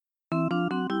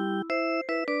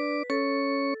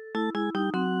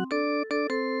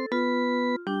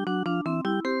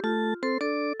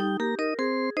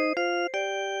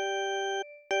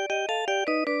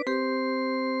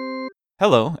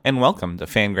Hello, and welcome to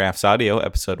Fangraphs Audio,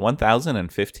 episode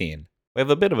 1015. We have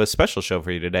a bit of a special show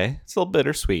for you today. It's a little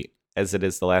bittersweet, as it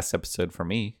is the last episode for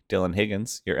me, Dylan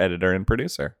Higgins, your editor and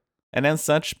producer. And as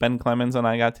such, Ben Clemens and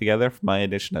I got together for my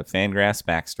edition of Fangraphs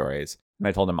Backstories, and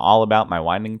I told him all about my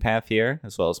winding path here,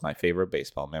 as well as my favorite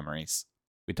baseball memories.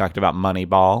 We talked about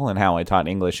Moneyball and how I taught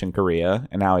English in Korea,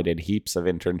 and how I did heaps of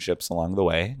internships along the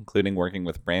way, including working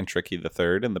with Branch Rickey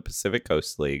III in the Pacific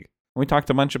Coast League. We talked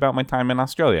a bunch about my time in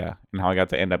Australia and how I got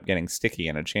to end up getting sticky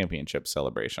in a championship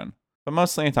celebration. But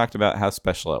mostly I talked about how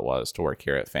special it was to work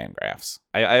here at Fangraphs.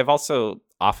 I've also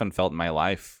often felt in my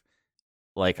life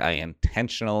like I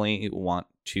intentionally want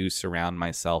to surround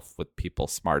myself with people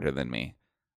smarter than me.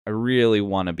 I really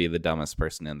want to be the dumbest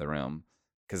person in the room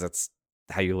because that's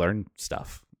how you learn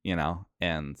stuff,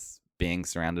 and being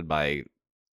surrounded by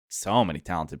so many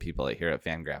talented people here at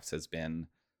Fangraphs has been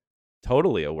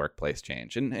totally a workplace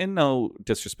change. And no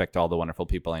disrespect to all the wonderful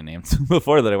people I named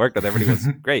before that I worked with. Everybody was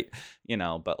great,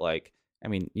 but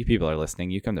you people are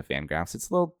listening. You come to Fangraphs. It's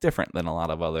a little different than a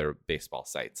lot of other baseball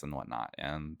sites and whatnot.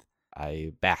 And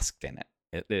I basked in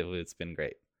it. It's been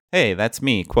great. Hey, that's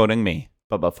me quoting me.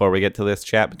 But before we get to this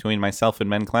chat between myself and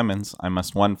Ben Clemens, I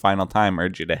must one final time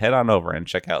urge you to head on over and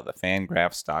check out the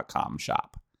fangraphs.com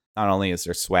shop. Not only is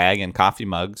there swag and coffee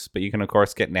mugs, but you can of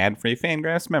course get an ad-free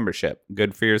Fangraphs membership,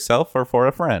 good for yourself or for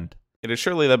a friend. It is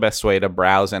surely the best way to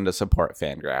browse and to support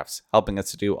Fangraphs, helping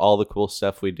us to do all the cool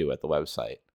stuff we do at the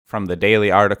website. From the daily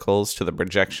articles, to the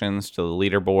projections, to the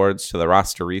leaderboards, to the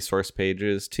roster resource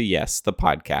pages, to yes, the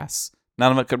podcasts.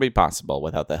 None of it could be possible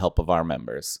without the help of our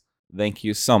members. Thank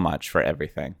you so much for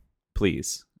everything.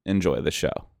 Please enjoy the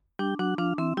show.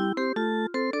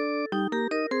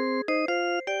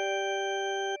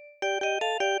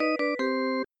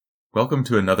 Welcome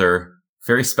to another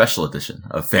very special edition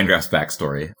of Fangraphs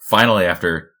Backstory. Finally,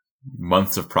 after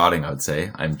months of prodding, I would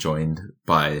say, I'm joined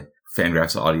by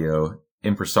Fangraphs Audio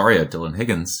impresario Dylan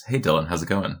Higgins. Hey, Dylan, how's it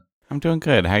going? I'm doing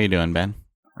good. How you doing, Ben?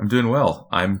 I'm doing well.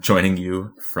 I'm joining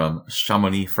you from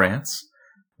Chamonix, France.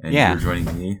 And you're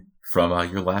joining me from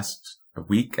your last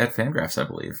week at Fangraphs, I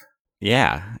believe.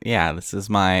 Yeah. This is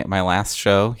my last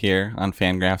show here on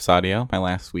Fangraphs Audio, my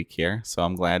last week here. So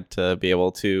I'm glad to be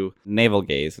able to navel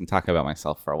gaze and talk about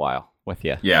myself for a while with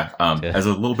you. Yeah. As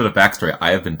a little bit of backstory, I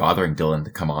have been bothering Dylan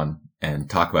to come on and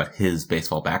talk about his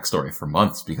baseball backstory for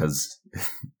months because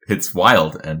it's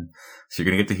wild, and so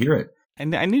you're going to get to hear it.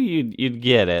 And I knew you'd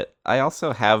get it. I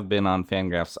also have been on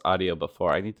Fangraphs Audio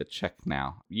before. I need to check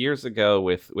now. Years ago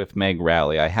with Meg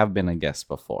Rowley, I have been a guest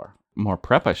before. More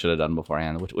prep I should have done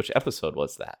beforehand. Which episode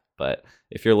was that? But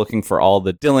if you're looking for all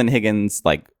the Dylan Higgins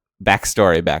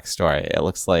backstory, it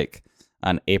looks like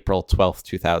on April 12th,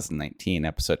 2019,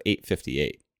 episode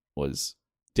 858 was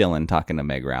Dylan talking to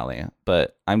Meg Rowley.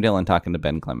 But I'm Dylan talking to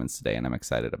Ben Clemens today, and I'm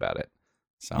excited about it.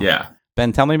 So yeah,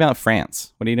 Ben, tell me about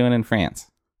France. What are you doing in France?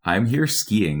 I'm here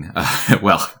skiing.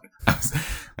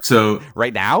 So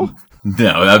right now?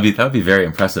 No, that'd be very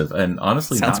impressive, and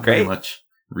honestly, Sounds not great. very much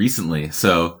recently.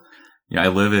 So. I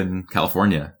live in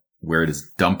California, where it is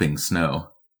dumping snow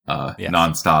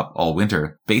nonstop all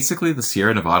winter. Basically, the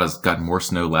Sierra Nevadas got more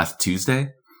snow last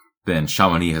Tuesday than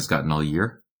Chamonix has gotten all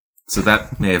year. So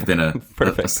that may have been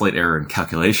a slight error in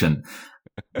calculation.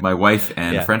 My wife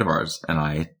and a friend of ours and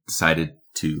I decided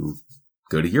to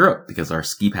go to Europe because our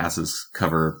ski passes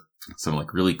cover some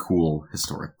really cool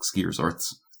historic ski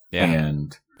resorts. Yeah.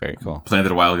 And very cool. Planned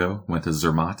it a while ago, went to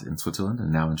Zermatt in Switzerland,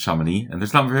 and now in Chamonix, and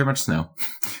there's not very much snow.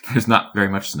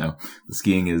 The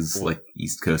skiing is like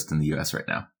East Coast in the U.S. right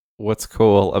now. What's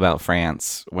cool about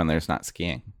France when there's not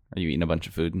skiing? Are you eating a bunch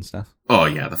of food and stuff? Oh,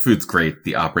 yeah, the food's great.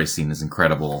 The opera scene is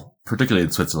incredible, particularly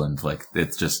in Switzerland.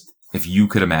 It's just, if you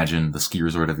could imagine the ski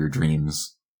resort of your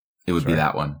dreams, it would be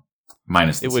that one.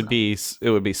 Minus the snow. It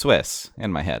would be Swiss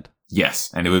in my head. Yes,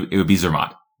 and it would be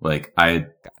Zermatt.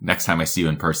 Next time I see you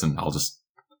in person,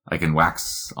 I can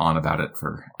wax on about it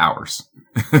for hours.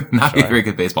 Not a very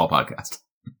good baseball podcast.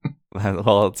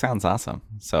 Well, it sounds awesome.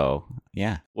 So,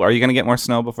 yeah. Well, are you going to get more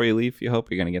snow before you leave, you hope?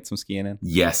 You're going to get some skiing in?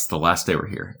 Yes, the last day we're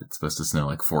here. It's supposed to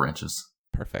snow 4 inches.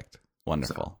 Perfect.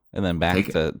 Wonderful. And then back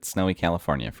to snowy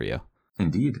California for you.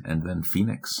 Indeed. And then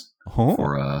Phoenix. Oh.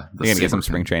 For you're going to get some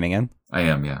spring training in? I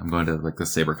am, yeah. I'm going to the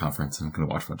Sabre conference, and I'm going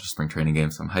to watch a bunch of spring training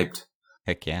games. I'm hyped.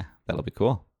 Heck yeah. That'll be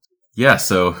cool. Yeah,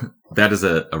 so that is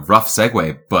a rough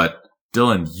segue, but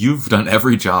Dylan, you've done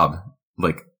every job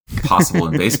possible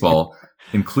in baseball,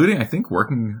 including, I think,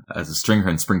 working as a stringer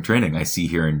in spring training. I see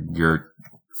here in your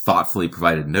thoughtfully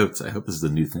provided notes. I hope this is a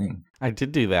new thing. I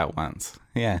did do that once.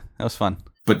 Yeah, that was fun.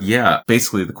 But yeah,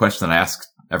 basically the question I asked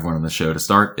everyone on the show to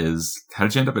start is, how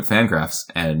did you end up at Fangraphs?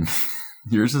 And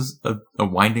yours is a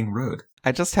winding road.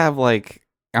 I just have like,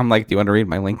 I'm like, do you want to read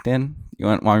my LinkedIn? You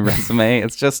want my resume?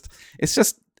 It's just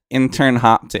intern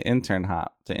hop to intern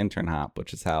hop to intern hop,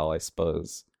 which is how I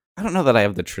suppose. I don't know that I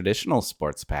have the traditional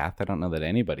sports path. I don't know that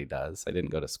anybody does. I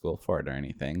didn't go to school for it or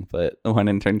anything, but one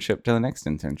internship to the next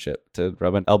internship to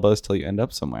rubbing elbows till you end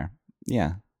up somewhere.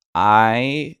 Yeah.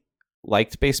 I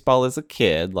liked baseball as a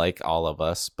kid, like all of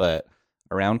us, but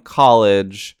around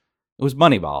college, it was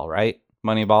Moneyball, right?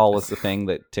 Moneyball was the thing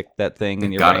that ticked that thing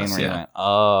in your brain where you went,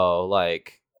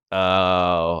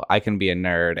 I can be a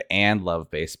nerd and love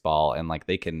baseball, and like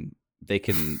they can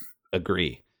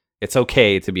agree. It's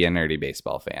okay to be a nerdy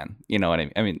baseball fan. You know what I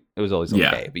mean? I mean, it was always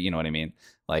okay, but you know what I mean?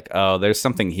 Like, oh, there's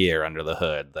something here under the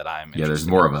hood that I'm interested there's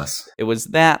more of us. It was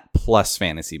that plus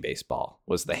fantasy baseball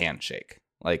was the handshake.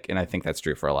 Like, and I think that's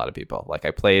true for a lot of people. Like,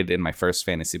 I played in my first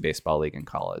fantasy baseball league in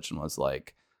college and was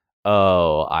like,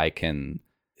 oh, I can,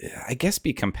 I guess,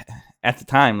 at the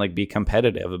time, like, be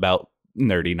competitive about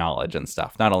nerdy knowledge and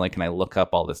stuff. Not only can I look up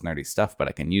all this nerdy stuff, but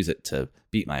I can use it to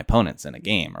beat my opponents in a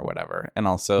game or whatever. And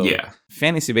also,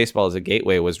 fantasy baseball as a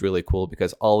gateway was really cool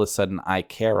because all of a sudden I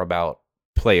care about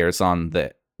players on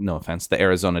the, no offense, the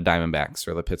Arizona Diamondbacks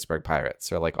or the Pittsburgh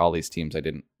Pirates or like all these teams I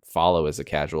didn't follow as a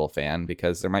casual fan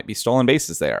because there might be stolen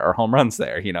bases there or home runs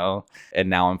there, you know? And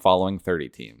now I'm following 30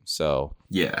 teams. So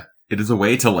yeah, it is a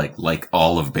way to like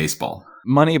all of baseball.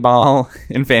 Moneyball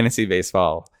in fantasy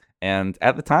baseball. And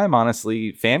at the time,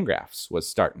 honestly, Fangraphs was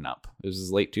starting up. It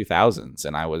was late 2000s.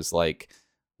 And I was like,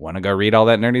 want to go read all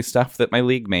that nerdy stuff that my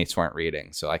league mates weren't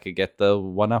reading so I could get the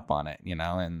one up on it, you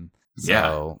know? And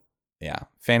so, yeah,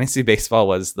 fantasy baseball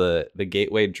was the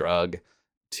gateway drug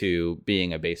to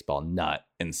being a baseball nut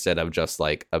instead of just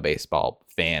like a baseball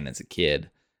fan as a kid.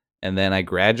 And then I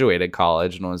graduated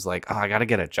college and was like, oh, I got to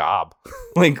get a job.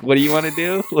 Like, what do you want to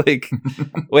do? Like,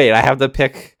 wait, I have to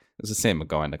pick. It was the same with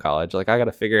going to college. Like, I got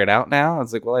to figure it out now. I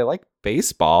was like, well, I like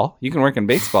baseball. You can work in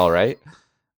baseball, right?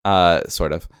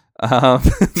 Sort of.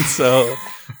 So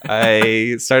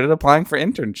I started applying for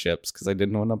internships because I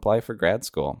didn't want to apply for grad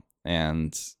school.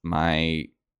 And my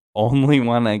only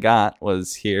one I got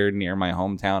was here near my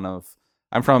hometown of,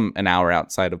 I'm from an hour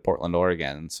outside of Portland,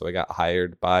 Oregon. So I got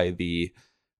hired by the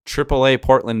AAA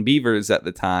Portland Beavers at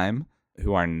the time,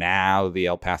 who are now the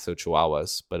El Paso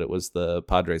Chihuahuas, but it was the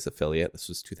Padres affiliate. This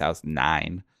was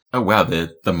 2009. Oh, wow.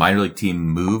 The minor league team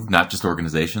moved, not just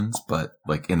organizations, but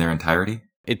like in their entirety?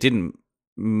 It didn't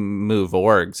move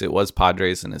orgs. It was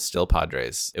Padres and is still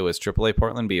Padres. It was AAA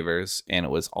Portland Beavers, and it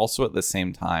was also at the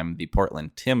same time the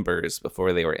Portland Timbers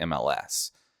before they were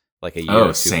MLS. Like a year or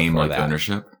two same before like that.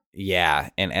 Ownership? Yeah,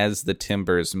 and as the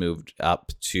Timbers moved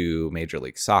up to Major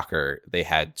League Soccer, they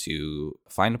had to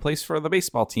find a place for the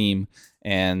baseball team,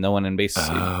 and no one in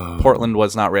Portland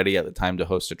was not ready at the time to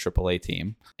host a AAA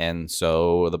team. And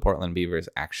so the Portland Beavers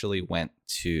actually went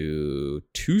to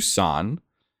Tucson,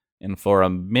 and for a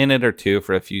minute or two,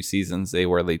 for a few seasons, they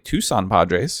were the Tucson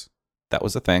Padres. That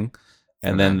was a thing.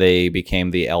 And then they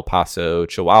became the El Paso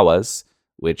Chihuahuas,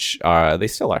 which they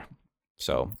still are.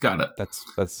 So got it.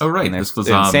 That's oh right. This was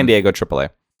in San Diego AAA.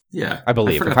 Yeah, I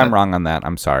believe. If I'm wrong on that,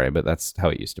 I'm sorry, but that's how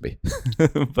it used to be.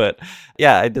 But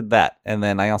yeah, I did that, and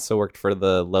then I also worked for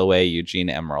the Low A Eugene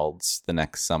Emeralds the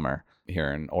next summer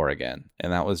here in Oregon,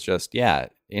 and that was just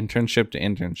internship to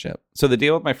internship. So the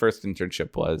deal with my first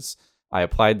internship was I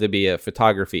applied to be a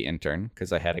photography intern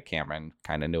because I had a camera and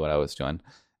kind of knew what I was doing,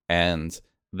 and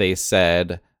they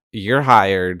said, "You're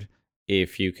hired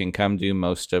if you can come do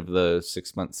most of the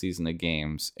 6-month season of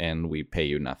games and we pay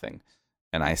you nothing."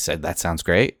 And I said, that sounds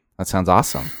great. That sounds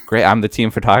awesome. Great. I'm the team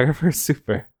photographer.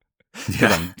 Super.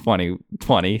 Because I'm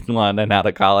 21 and out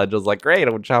of college. I was like, great,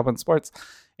 I would job in sports.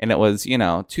 And it was,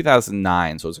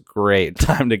 2009, so it was a great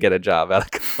time to get a job out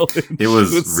of college. It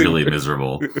was really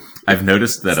miserable. I've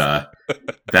noticed that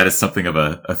that is something of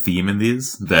a theme in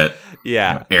these, that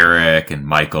Eric and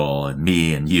Michael and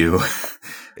me and you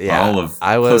all of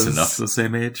close enough to the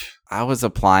same age. I was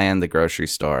applying to grocery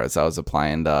stores. I was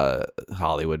applying to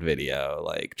Hollywood Video,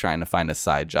 like trying to find a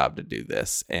side job to do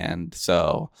this. And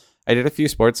so I did a few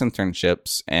sports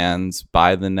internships, and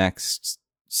by the next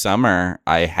summer,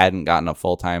 I hadn't gotten a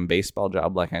full-time baseball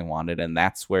job like I wanted, and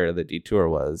that's where the detour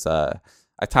was.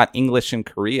 I taught English in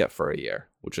Korea for a year,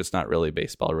 which is not really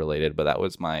baseball related, but that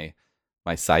was my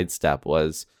sidestep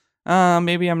was,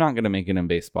 maybe I'm not going to make it in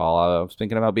baseball. I was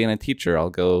thinking about being a teacher. I'll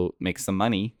go make some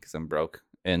money because I'm broke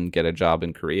and get a job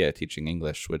in Korea teaching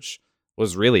English, which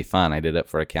was really fun. I did it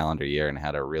for a calendar year and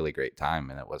had a really great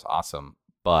time, and it was awesome.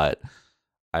 But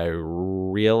I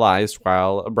realized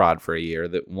while abroad for a year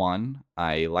that, one,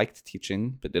 I liked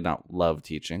teaching but did not love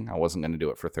teaching. I wasn't going to do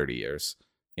it for 30 years.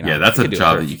 Yeah, that's a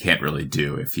job that you can't really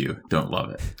do if you don't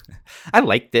love it. I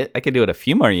liked it. I could do it a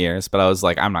few more years, but I was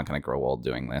like, I'm not going to grow old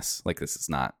doing this. Like, this is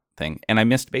not thing. And I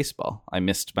missed baseball. I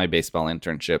missed my baseball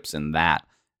internships in that.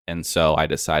 And so I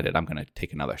decided I'm going to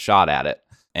take another shot at it.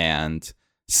 And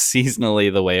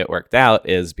seasonally, the way it worked out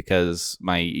is because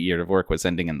my year of work was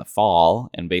ending in the fall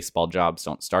and baseball jobs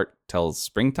don't start till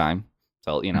springtime.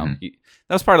 So, that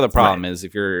was part of the problem is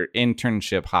if you're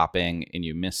internship hopping and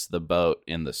you miss the boat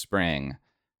in the spring,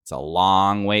 it's a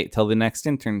long wait till the next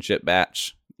internship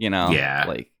batch,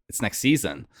 like it's next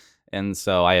season. And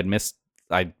so I had missed,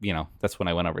 that's when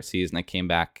I went overseas and I came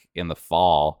back in the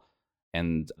fall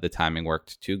and the timing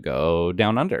worked to go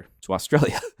down under to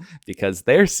Australia because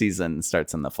their season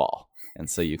starts in the fall. And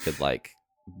so you could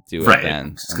do it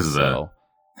then. Just because of the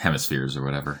hemispheres or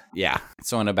whatever. Yeah.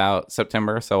 So in about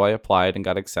September or so, I applied and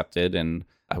got accepted and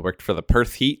I worked for the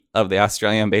Perth Heat of the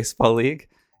Australian Baseball League.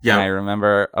 Yeah. And I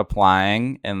remember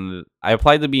applying, and I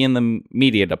applied to be in the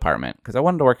media department because I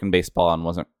wanted to work in baseball and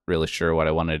wasn't really sure what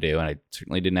I wanted to do. And I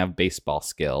certainly didn't have baseball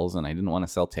skills, and I didn't want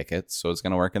to sell tickets. So I was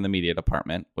going to work in the media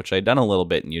department, which I'd done a little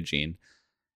bit in Eugene.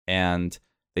 And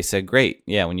they said, great.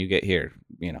 Yeah, when you get here,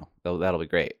 that'll be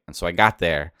great. And so I got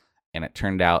there, and it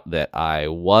turned out that I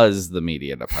was the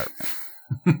media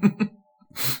department.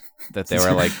 That they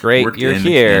were like, great, you're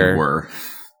here.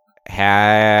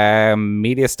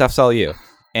 Media stuff's all you.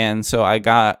 And so I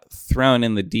got thrown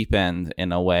in the deep end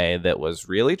in a way that was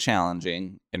really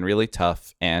challenging and really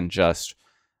tough and just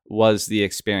was the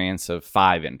experience of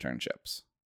 5 internships.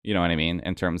 You know what I mean?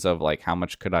 In terms of how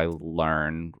much could I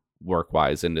learn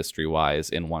work-wise, industry-wise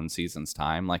in one season's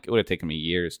time? It would have taken me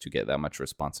years to get that much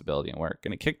responsibility and work.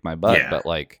 And it kicked my butt, but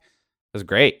it was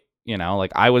great.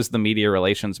 I was the media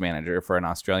relations manager for an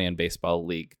Australian Baseball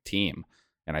League team.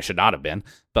 And I should not have been,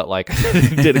 but I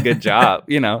did a good job,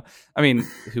 I mean,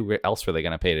 who else were they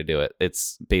going to pay to do it?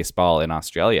 It's baseball in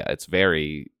Australia. It's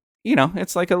very,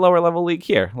 it's like a lower level league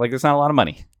here. There's not a lot of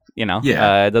money,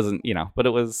 Yeah. It doesn't, but it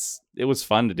was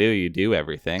fun to do. You do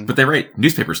everything. But they write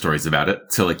newspaper stories about it.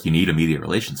 So you need a media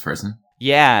relations person.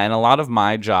 Yeah. And a lot of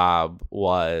my job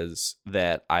was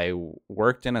that I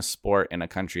worked in a sport in a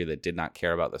country that did not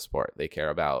care about the sport. They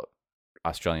care about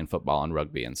Australian football and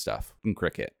rugby and stuff and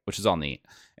cricket, which is all neat.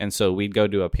 And so we'd go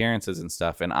do appearances and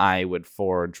stuff, and I would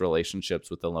forge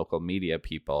relationships with the local media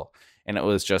people. And it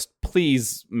was just,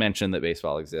 please mention that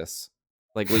baseball exists.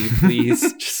 Will you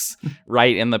please just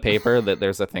write in the paper that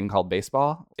there's a thing called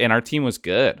baseball? And our team was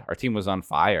good. Our team was on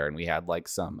fire, and we had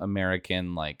some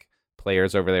American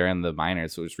players over there in the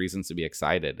minors, so it was reasons to be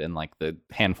excited. And the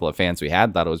handful of fans we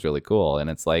had thought it was really cool. And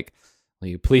it's will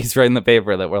you please write in the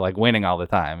paper that we're winning all the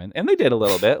time? And they did a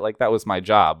little bit. That was my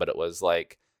job, but it was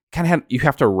you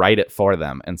have to write it for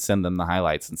them and send them the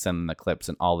highlights and send them the clips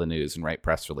and all the news and write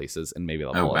press releases, and maybe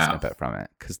they'll pull a snippet from it.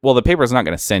 Because, the paper's not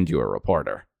going to send you a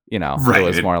reporter, Right. It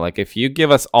was more if you give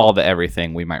us all the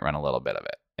everything, we might run a little bit of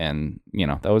it. And,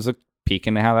 that was a peek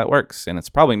into how that works. And it's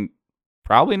probably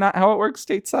not how it works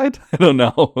stateside. I don't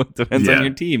know. It depends on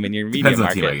your team and your media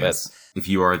market. Team, I guess. If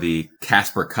you are the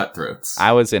Casper Cutthroats.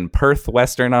 I was in Perth,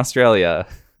 Western Australia.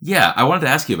 Yeah, I wanted to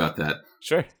ask you about that.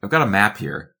 Sure. I've got a map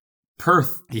here.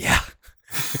 Perth. Yeah.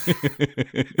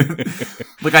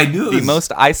 I knew it was the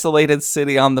most isolated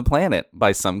city on the planet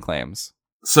by some claims.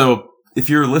 So, if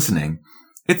you're listening,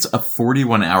 it's a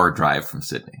 41-hour drive from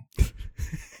Sydney.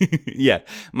 Yeah.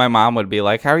 My mom would be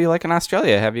like, how are you liking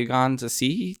Australia? Have you gone to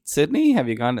see Sydney? Have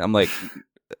you gone? I'm like,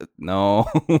 no,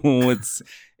 it's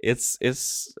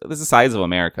the size of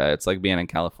America. It's like being in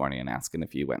California and asking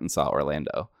if you went and saw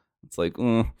Orlando. It's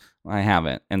I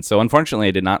haven't. And so unfortunately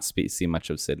I did not see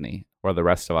much of Sydney or the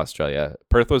rest of Australia.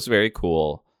 Perth was very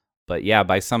cool, but yeah,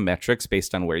 by some metrics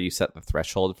based on where you set the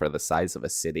threshold for the size of a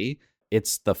city,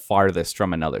 it's the farthest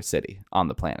from another city on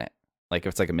the planet. If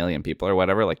it's 1 million people or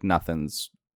whatever, nothing's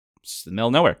in the middle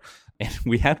of nowhere. And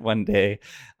we had one day,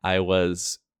 I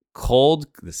was cold.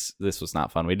 This was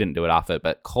not fun. We didn't do it off it,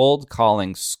 but cold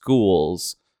calling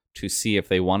schools to see if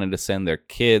they wanted to send their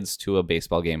kids to a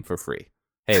baseball game for free.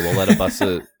 Hey, we'll let a bus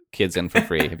of kids in for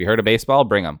free. Have you heard of baseball?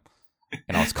 Bring them.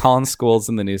 And I was calling schools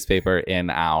in the newspaper in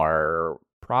our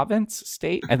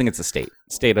state. I think it's a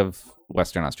state of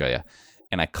Western Australia.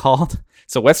 And I called.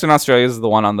 So Western Australia is the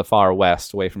one on the far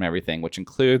west, away from everything, which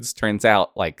includes, turns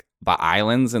out, the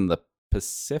islands in the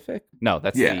Pacific. No,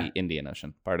 that's the Indian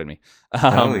Ocean. Pardon me.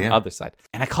 Other side.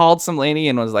 And I called some lady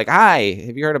and was like, hi,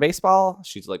 have you heard of baseball?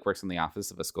 She's works in the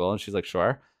office of a school. And she's like,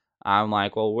 sure. I'm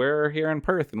like, well, we're here in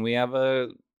Perth and we have a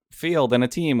field and a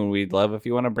team and we'd love if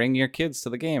you want to bring your kids to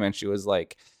the game. And she was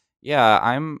like, yeah,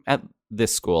 I'm at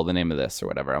this school, the name of this or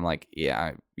whatever. I'm like,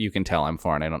 yeah, you can tell I'm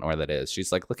foreign. I don't know where that is.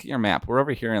 She's like, look at your map. We're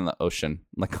over here in the ocean,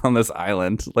 like on this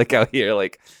island, like out here.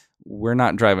 Like, we're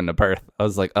not driving to Perth. I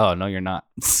was like, oh, no, you're not.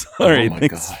 Sorry. Oh, my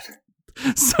God.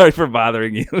 Sorry for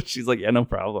bothering you. She's like, yeah, no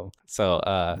problem.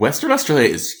 So Western Australia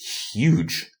is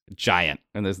huge. Giant.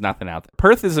 And there's nothing out there.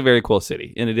 Perth is a very cool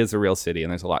city. And it is a real city.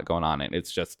 And there's a lot going on. And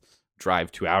it's just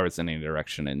drive 2 hours in any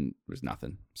direction and there's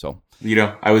nothing. So,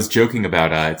 I was joking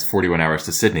about it's 41 hours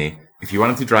to Sydney. If you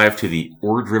wanted to drive to the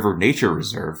Ord River Nature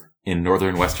Reserve in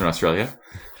northern Western Australia,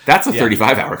 that's a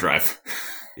 35-hour drive.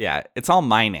 Yeah, it's all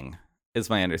mining, is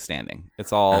my understanding.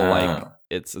 It's all like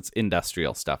it's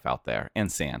industrial stuff out there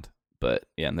and sand. But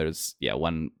yeah, and there's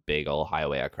one big old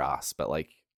highway across, but like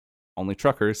only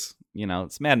truckers,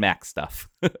 it's Mad Max stuff.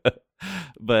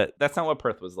 But that's not what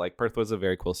Perth was like. Perth was a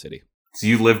very cool city. So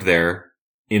you lived there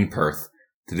in Perth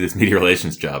to do this media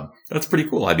relations job. That's pretty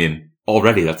cool. I mean,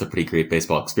 already that's a pretty great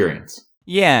baseball experience.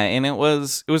 Yeah, and it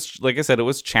was like I said, it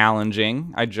was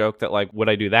challenging. I joked that like, would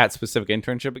I do that specific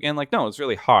internship again? Like, no, it was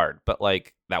really hard, but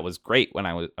like that was great when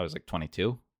I was like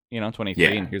 22,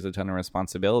 23, and here's a ton of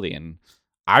responsibility, and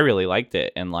I really liked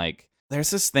it. And like, there's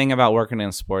this thing about working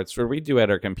in sports where we do at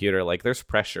our computer, like there's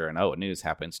pressure and news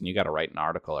happens and you got to write an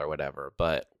article or whatever,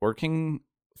 but working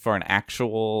for an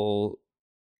actual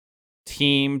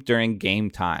team during game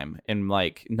time and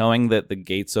like knowing that the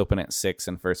gates open at 6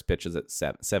 and first pitch is at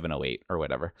 7:08 or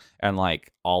whatever, and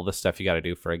like all the stuff you got to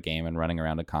do for a game and running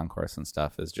around a concourse and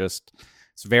stuff is just,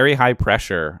 it's very high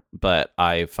pressure, but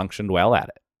I functioned well at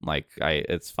it. Like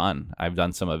it's fun. I've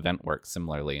done some event work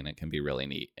similarly and it can be really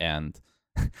neat. And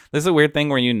there's a weird thing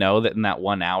where that in that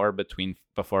 1 hour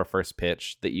before first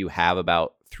pitch that you have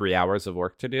about 3 hours of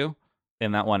work to do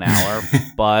in that 1 hour,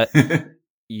 but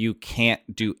you can't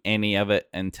do any of it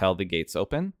until the gates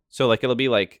open. So like it'll be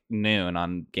like noon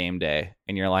on game day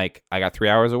and you're like, I got 3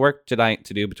 hours of work tonight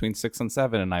to do between 6 and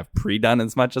 7 and I've pre-done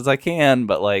as much as I can,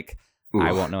 but like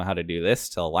I won't know how to do this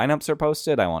till lineups are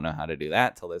posted. I won't know how to do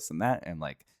that till this and that. And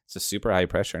like it's just super high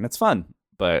pressure and it's fun.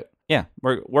 But yeah,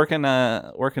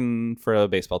 working for a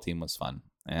baseball team was fun.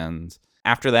 And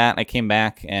after that I came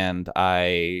back and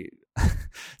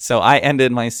so I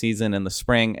ended my season in the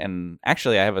spring, and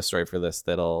actually I have a story for this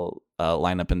that'll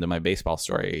line up into my baseball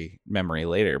story memory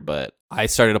later, but I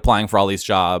started applying for all these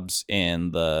jobs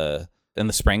in the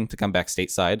spring to come back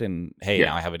stateside, and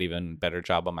now I have an even better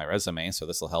job on my resume, so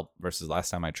this will help versus last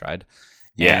time I tried.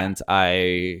 And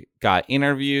I got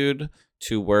interviewed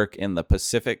to work in the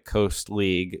Pacific Coast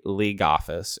League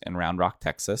office in Round Rock,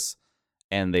 Texas.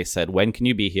 And they said, when can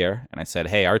you be here? And I said,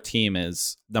 hey, our team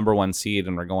is number 1 seed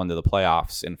and we're going to the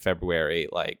playoffs in February.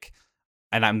 Like,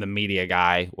 and I'm the media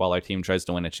guy while our team tries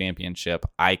to win a championship.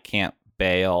 I can't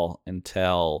bail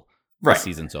until the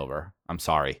season's over. I'm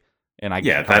sorry. And I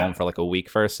come home for like a week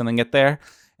first and then get there.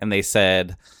 And they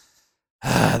said,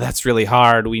 that's really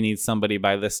hard. We need somebody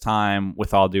by this time.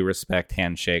 With all due respect,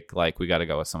 handshake. Like, we got to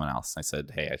go with someone else. I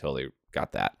said, hey, I totally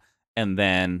got that. And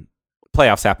then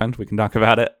playoffs happened. We can talk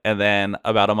about it. And then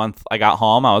about a month, I got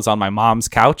home. I was on my mom's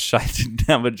couch. I didn't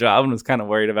have a job and was kind of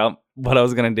worried about what I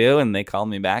was going to do. And they called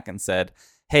me back and said,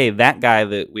 hey, that guy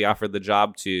that we offered the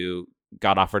job to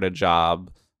got offered a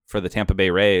job for the Tampa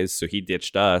Bay Rays. So he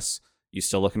ditched us. You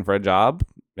still looking for a job?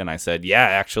 And I said, yeah,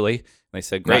 actually. And they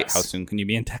said, great. Nice. How soon can you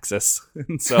be in Texas?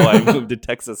 And so I moved to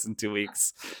Texas in 2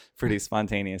 weeks pretty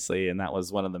spontaneously. And that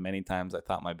was one of the many times I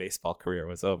thought my baseball career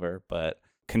was over. But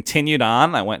continued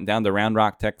on. I went down to Round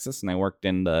Rock, Texas, and I worked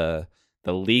in the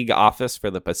league office for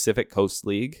the Pacific Coast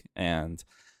League. And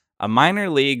a minor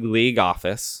league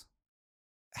office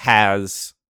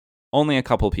has only a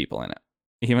couple people in it,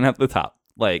 even at the top.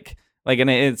 Like, and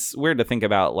it's weird to think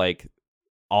about, like,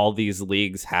 all these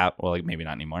leagues have, well, like maybe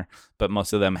not anymore, but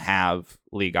most of them have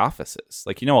league offices.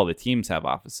 Like, all the teams have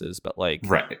offices, but like,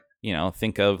 right.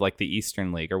 Think of like the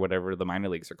Eastern League or whatever the minor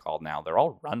leagues are called now. They're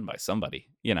all run by somebody,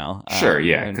 Sure,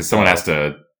 yeah, because someone has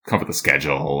to come up with a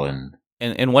schedule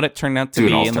and what it turned out to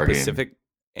be in the Pacific.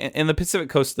 In the Pacific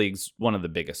Coast League's one of the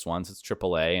biggest ones. It's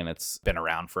AAA, and it's been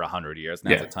around for 100 years.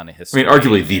 And has a ton of history. I mean,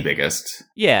 arguably the biggest.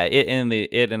 Yeah, the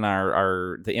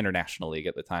International League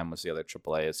at the time was the other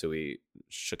AAA, is who we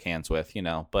shook hands with,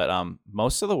 But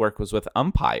most of the work was with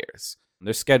umpires.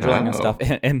 There's scheduling and stuff,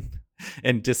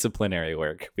 and disciplinary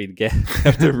work. We'd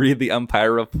have to read the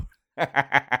umpire report.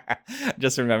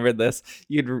 Just remembered this.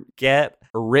 You'd get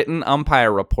written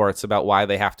umpire reports about why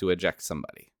they have to eject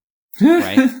somebody.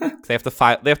 Right? They have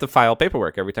to file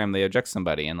paperwork every time they eject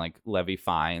somebody and like levy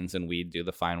fines, and we'd do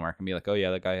the fine work and be like, oh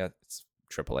yeah, that guy, it's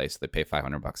AAA, so they pay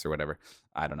 $500 or whatever.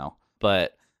 I don't know.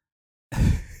 But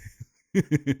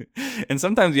and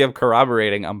sometimes you have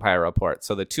corroborating umpire reports.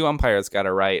 So the two umpires got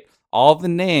to write all the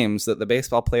names that the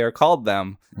baseball player called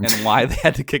them and why they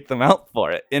had to kick them out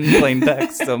for it in plain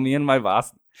text. So me and my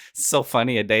boss, so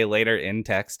funny, a day later in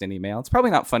text and email. It's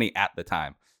probably not funny at the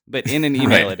time, but in an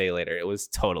email a day later, it was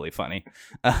totally funny.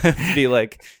 Be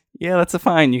like, yeah, that's a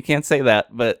fine. You can't say that,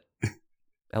 but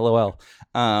LOL.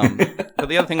 But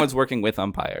the other thing was working with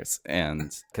umpires,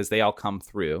 and because they all come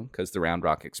through, because the Round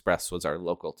Rock Express was our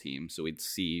local team, so we'd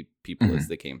see people as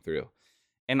they came through.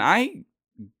 And I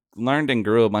learned and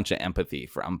grew a bunch of empathy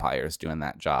for umpires doing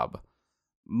that job.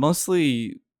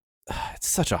 Mostly, it's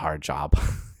such a hard job.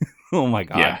 Oh my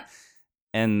God. Yeah.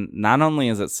 And not only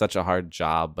is it such a hard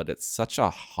job, but it's such a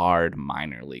hard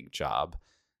minor league job.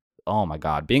 Oh my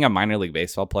God. Being a minor league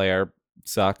baseball player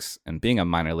sucks, and being a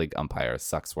minor league umpire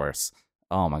sucks worse.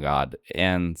 Oh my God.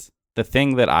 And the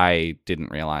thing that I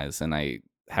didn't realize, and I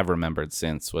have remembered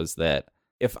since, was that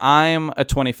if I'm a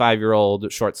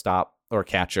 25-year-old shortstop or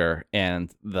catcher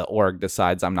and the org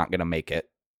decides I'm not going to make it,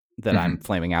 that I'm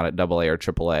flaming out at AA or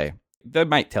AAA, they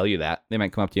might tell you that. They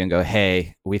might come up to you and go,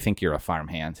 hey, we think you're a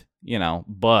farmhand,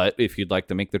 but if you'd like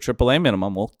to make the AAA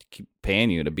minimum, we'll keep paying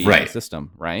you to be in the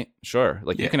system, right? Sure.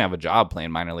 Like you can have a job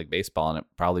playing minor league baseball and it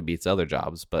probably beats other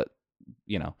jobs, but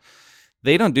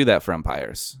they don't do that for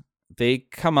umpires. They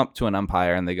come up to an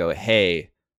umpire and they go,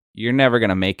 hey, you're never going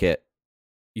to make it.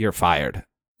 You're fired.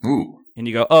 Ooh. And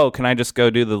you go, oh, can I just go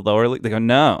do the lower league? They go,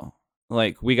 no.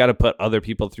 Like, we got to put other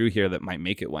people through here that might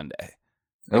make it one day.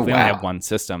 Like, they only have one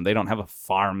system. They don't have a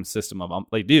farm system of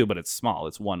they do, but it's small.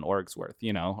 It's one org's worth,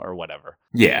 or whatever.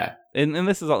 Yeah. And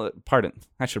this is all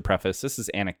I should preface, this is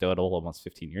anecdotal almost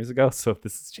 15 years ago. So if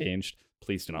this has changed,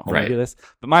 please do not hold me to this.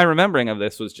 But my remembering of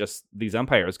this was just these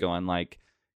umpires going like,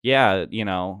 yeah,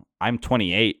 I'm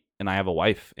 28 and I have a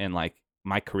wife and like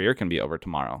my career can be over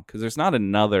tomorrow because there's not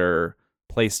another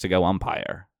place to go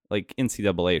umpire. Like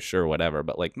NCAA, sure, whatever,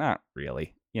 but like not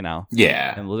really,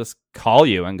 Yeah. And we'll just call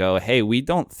you and go, hey, we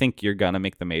don't think you're gonna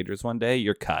make the majors one day.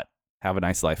 You're cut. Have a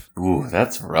nice life. Ooh,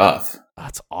 that's rough.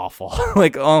 That's awful.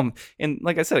 And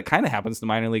like I said, it kind of happens to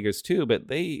minor leaguers too, but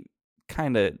they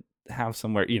kind of have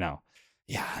somewhere,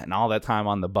 and all that time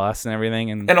on the bus and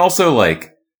everything, and also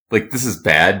like this is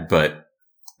bad, but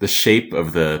the shape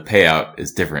of the payout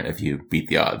is different if you beat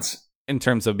the odds. In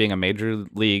terms of being a major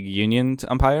league union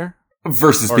umpire?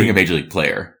 Versus being a major league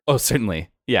player. Oh, certainly.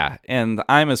 Yeah. And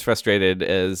I'm as frustrated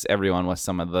as everyone with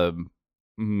some of the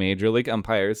major league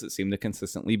umpires that seem to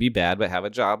consistently be bad but have a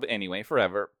job anyway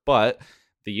forever. But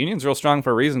the union's real strong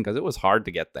for a reason because it was hard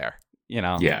to get there,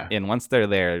 Yeah. And once they're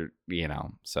there,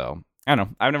 so I don't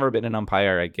know. I've never been an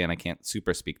umpire. Again, I can't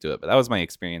super speak to it, but that was my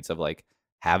experience of like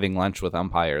having lunch with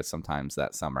umpires sometimes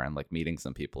that summer and like meeting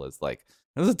some people is like,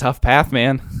 this is a tough path,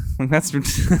 man.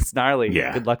 That's gnarly.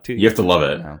 Yeah. Good luck to you. You have to love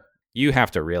it. You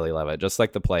have to really love it, just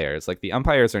like the players. Like the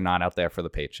umpires are not out there for the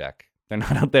paycheck. They're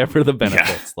not out there for the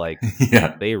benefits. Yeah.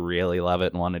 Like they really love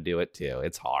it and want to do it too.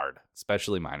 It's hard,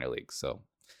 especially minor leagues. So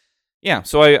yeah,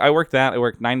 so I worked that. I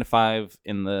worked 9 to 5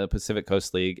 in the Pacific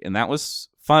Coast League, and that was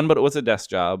fun, but it was a desk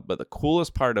job. But the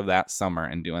coolest part of that summer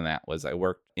and doing that was I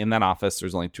worked in that office.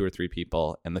 There's only 2 or 3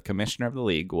 people, and the commissioner of the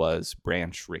league was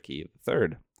Branch Rickey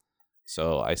III.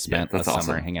 So I spent a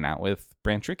summer hanging out with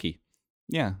Branch Rickey.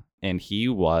 Yeah. And he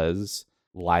was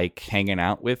like hanging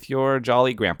out with your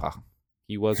jolly grandpa.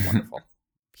 He was wonderful.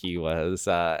 He was,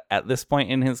 at this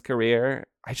point in his career,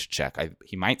 I should check.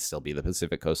 He might still be the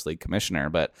Pacific Coast League commissioner,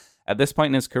 but at this point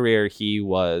in his career, he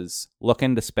was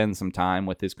looking to spend some time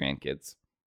with his grandkids,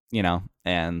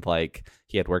 and like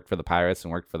he had worked for the Pirates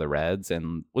and worked for the Reds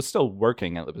and was still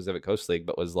working at the Pacific Coast League,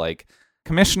 but was like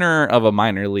commissioner of a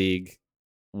minor league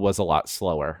was a lot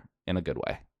slower in a good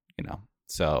way,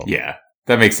 so yeah,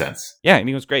 that makes sense. Yeah. And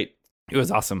he was great. It was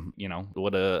awesome.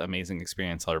 What a amazing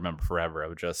experience. I'll remember forever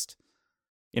of just,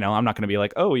 I'm not going to be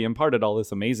like, oh, he imparted all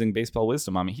this amazing baseball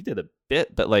wisdom on me. He did a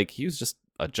bit, but like, he was just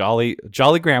a jolly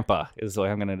grandpa is the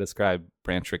way I'm going to describe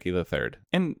Branch Rickey III.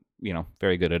 And,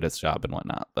 very good at his job and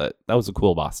whatnot, but that was a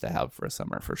cool boss to have for a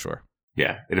summer for sure.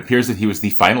 Yeah. It appears that he was the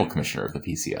final commissioner of the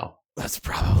PCL. That's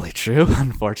probably true,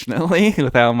 unfortunately,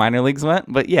 with how minor leagues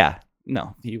went. But yeah,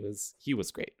 no, he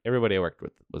was great. Everybody I worked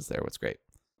with was great.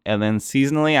 And then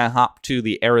seasonally, I hopped to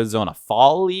the Arizona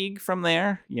Fall League from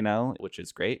there, which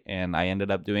is great. And I ended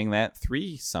up doing that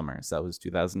 3 summers. That was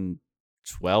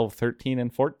 2012, 13,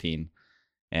 and 14.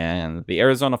 And the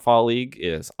Arizona Fall League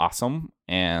is awesome.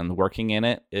 And working in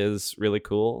it is really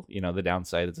cool. The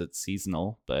downside is it's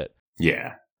seasonal, but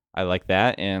yeah, I like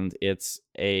that. And it's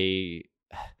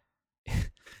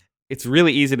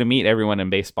really easy to meet everyone in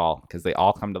baseball because they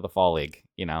all come to the Fall League,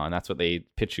 and that's what they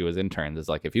pitch you as interns is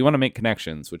like, if you want to make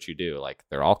connections, which you do, like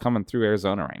they're all coming through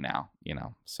Arizona right now,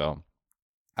 so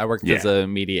I worked as a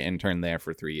media intern there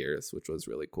for 3 years, which was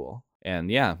really cool. And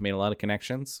yeah, made a lot of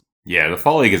connections. Yeah, the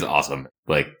fall league is awesome.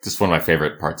 Like, just one of my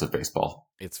favorite parts of baseball.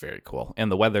 It's very cool.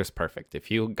 And the weather's perfect.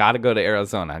 If you got to go to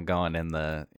Arizona, going in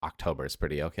the October is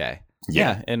pretty okay.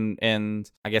 Yeah. And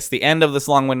I guess the end of this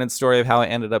long-winded story of how I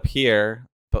ended up here,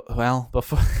 but well,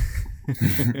 before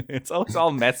it's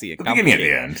all messy. The beginning at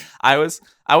the end. I was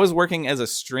working as a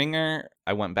stringer.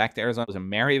 I went back to Arizona. I was in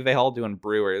Maryvale doing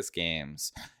Brewers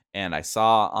games, and I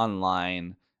saw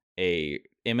online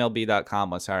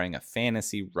MLB.com was hiring a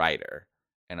fantasy writer,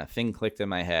 and a thing clicked in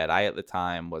my head. I at the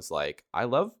time was like, I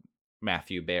love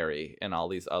Matthew Berry and all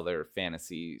these other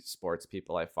fantasy sports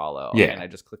people I follow. Yeah. And I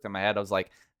just clicked in my head. I was like,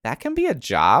 that can be a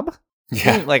job.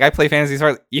 Yeah. Like, I play fantasy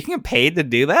sports. You can get paid to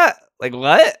do that? Like,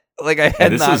 what? Like, I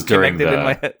had this not was during connected in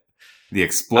my head. The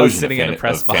explosion sitting in a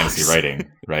press of box. fantasy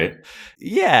writing, right?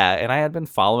 Yeah, and I had been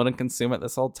following and consuming it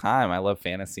this whole time. I love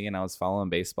fantasy, and I was following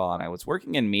baseball, and I was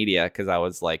working in media because I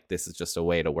was like, this is just a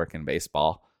way to work in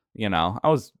baseball. You know, I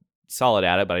was solid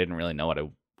at it, but I didn't really know what I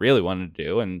really wanted to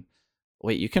do. And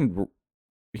wait, you can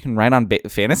write on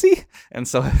fantasy? And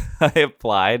so I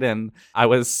applied, and I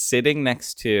was sitting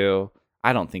next to,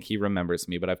 I don't think he remembers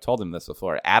me, but I've told him this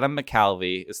before. Adam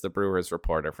McCalvey is the Brewers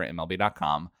reporter for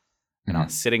MLB.com. And I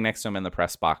was sitting next to him in the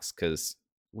press box because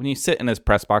when you sit in his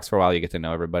press box for a while, you get to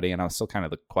know everybody. And I was still kind of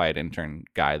the quiet intern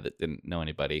guy that didn't know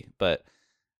anybody. But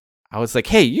I was like,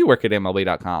 hey, you work at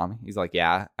MLB.com. He's like,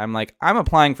 yeah. I'm like, I'm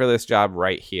applying for this job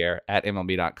right here at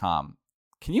MLB.com.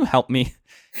 Can you help me?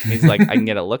 And he's like, I can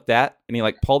get it looked at. And he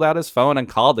like pulled out his phone and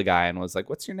called the guy and was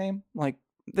like, what's your name? I'm like,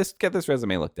 get this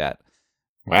resume looked at.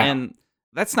 Wow. And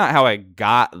that's not how I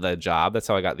got the job. That's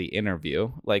how I got the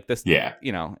interview. Like this,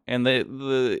 you know, and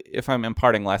the if I'm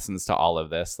imparting lessons to all of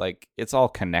this, like it's all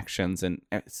connections, and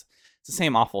it's the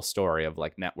same awful story of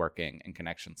like networking and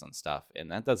connections and stuff. And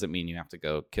that doesn't mean you have to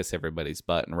go kiss everybody's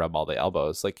butt and rub all the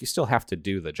elbows. Like you still have to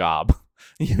do the job,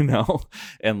 you know,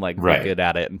 and like be good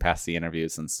at it and pass the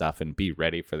interviews and stuff and be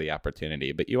ready for the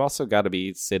opportunity. But you also got to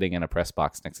be sitting in a press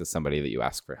box next to somebody that you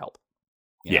ask for help.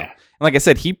 You know? And like I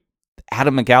said,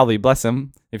 Adam McCalvey, bless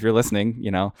him, if you're listening,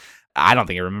 you know, I don't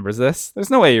think he remembers this.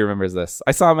 There's no way he remembers this.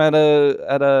 I saw him at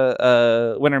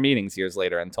a winter meetings years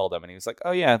later and told him, and he was like,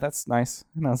 oh yeah, that's nice.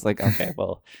 And I was like, okay,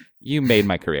 well, you made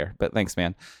my career, but thanks,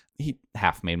 man. He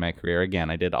half made my career. Again,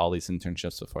 I did all these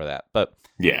internships before that, but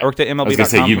I worked at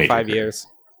MLB.com for 5 years.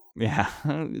 Yeah,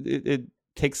 it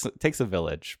takes a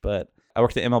village, but I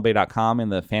worked at MLB.com in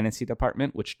the fantasy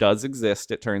department, which does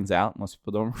exist, it turns out. Most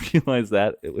people don't realize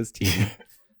that. It was team.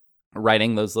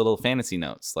 Writing those little fantasy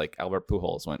notes, like Albert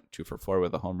Pujols went 2 for 4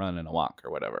 with a home run and a walk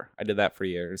or whatever. I did that for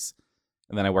years.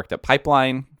 And then I worked at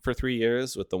Pipeline for 3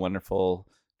 years with the wonderful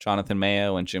Jonathan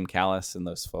Mayo and Jim Callis and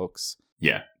those folks.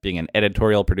 Yeah. Being an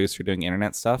editorial producer doing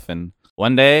internet stuff. And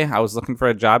one day I was looking for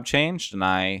a job change, and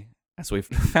I, as we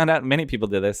found out, many people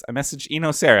did this, I messaged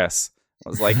Eno Saris. I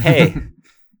was like, hey,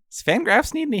 does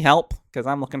Fangraphs need any help? Because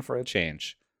I'm looking for a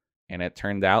change. And it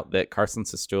turned out that Carson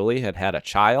Sestouli had a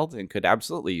child and could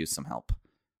absolutely use some help.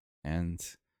 And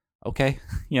okay,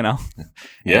 you know,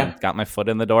 got my foot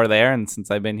in the door there. And since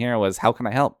I've been here, how can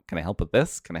I help? Can I help with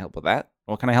this? Can I help with that?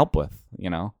 What can I help with?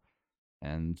 You know,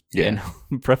 and been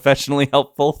professionally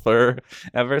helpful for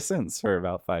ever since, for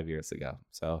about 5 years ago.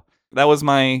 So that was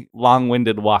my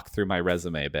long-winded walk through my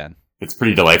resume, Ben. It's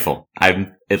pretty delightful.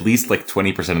 I'm at least like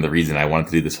 20% of the reason I wanted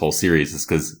to do this whole series is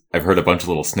because I've heard a bunch of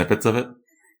little snippets of it.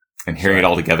 And hearing it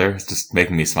all together is just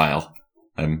making me smile.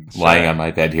 I'm lying on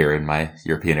my bed here in my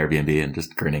European Airbnb and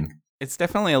just grinning. It's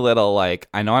definitely a little like,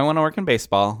 I know I want to work in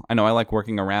baseball. I know I like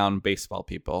working around baseball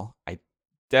people. I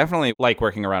definitely like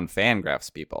working around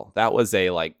Fangraphs people. That was a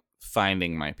like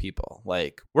finding my people.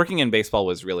 Like working in baseball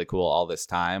was really cool all this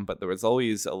time, but there was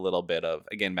always a little bit of,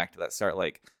 again, back to that start,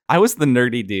 like I was the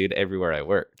nerdy dude everywhere I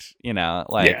worked, you know,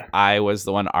 like I was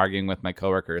the one arguing with my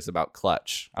coworkers about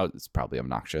clutch. It's probably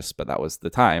obnoxious, but that was the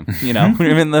time, you know,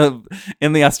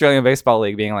 in the Australian Baseball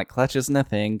League being like, clutch isn't a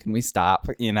thing. Can we stop?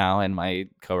 You know, and my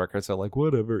coworkers are like,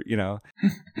 whatever, you know.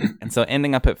 And so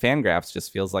ending up at Fangraphs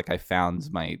just feels like I found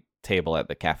my table at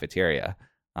the cafeteria.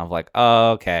 I'm like,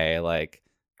 oh, okay, like,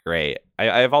 great.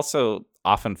 I've also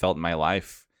often felt in my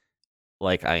life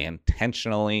like I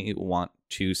intentionally want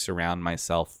to surround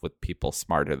myself with people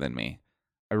smarter than me.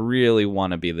 I really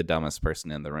want to be the dumbest person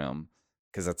in the room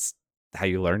because that's how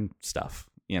you learn stuff,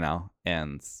 you know?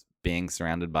 And being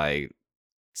surrounded by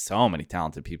so many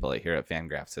talented people here at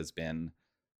Fangraphs has been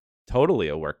totally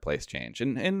a workplace change.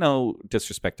 And no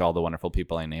disrespect to all the wonderful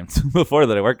people I named before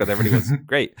that I worked with. Everybody was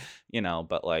great, you know,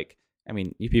 but like, I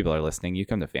mean, you people are listening, you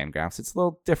come to Fangraphs, it's a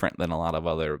little different than a lot of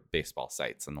other baseball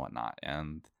sites and whatnot.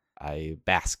 And I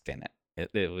basked in it.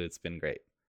 It's been great.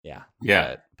 Yeah.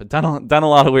 Yeah. But done a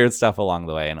lot of weird stuff along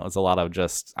the way. And it was a lot of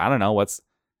just, I don't know,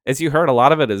 as you heard, a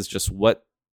lot of it is just what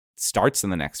starts in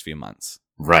the next few months.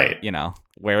 Right.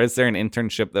 Where is there an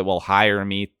internship that will hire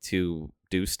me to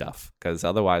do stuff? Because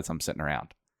otherwise I'm sitting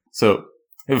around. So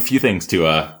I have a few things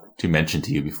to mention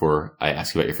to you before I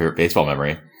ask you about your favorite baseball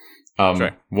memory.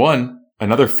 Sure. One,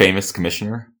 another famous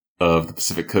commissioner of the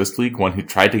Pacific Coast League, one who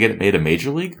tried to get it made a major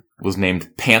league, was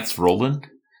named Pants Rowland.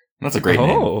 That's a great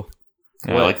name.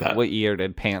 Yeah, I like that. What year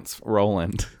did Pants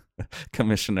Rowland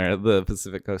commissioner of the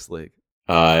Pacific Coast League?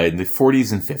 In the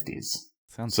 40s and 50s.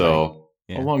 Sounds so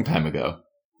right. Yeah. A long time ago.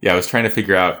 Yeah, I was trying to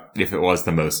figure out if it was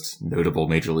the most notable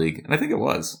major league, and I think it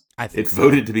was. I think it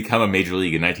voted to become a major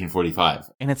league in 1945.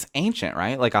 And it's ancient,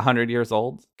 right? Like 100 years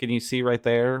old. Can you see right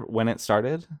there when it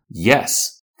started?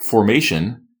 Yes.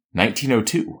 Formation,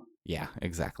 1902. Yeah,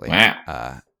 exactly.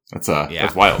 Wow.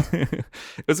 That's wild. It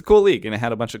was a cool league, and it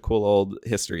had a bunch of cool old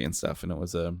history and stuff. And it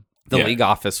was the league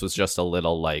office was just a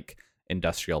little like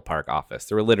industrial park office.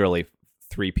 There were literally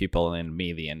 3 people and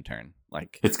me, the intern.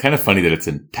 Like, it's kind of funny that it's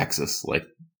in Texas, like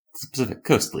it's the Pacific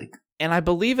Coast League. And I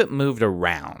believe it moved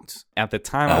around. At the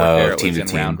time I was there, it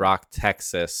was in Round Rock,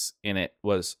 Texas, and it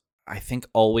was, I think,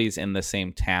 always in the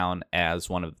same town as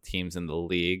one of the teams in the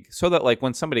league. So that like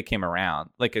when somebody came around,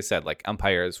 like I said, like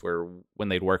umpires were, when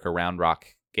they'd work a Round Rock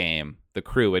game, the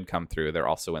crew would come through. They're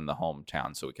also in the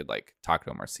hometown, so we could like talk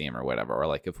to them or see them or whatever. Or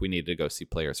like if we needed to go see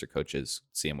players or coaches,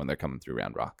 see them when they're coming through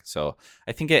Round Rock. So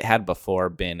I think it had before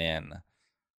been in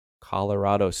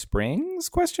Colorado Springs, ?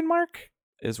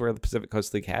 Is where the Pacific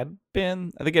Coast League had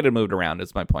been. I think it had moved around,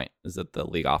 is my point, is that the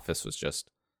league office was just,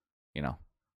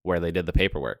 where they did the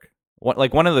paperwork.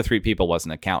 One of the 3 people was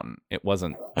an accountant. It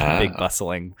wasn't big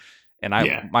bustling. And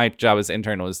my job as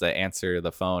intern was to answer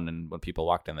the phone and when people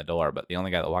walked in the door, but the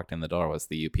only guy that walked in the door was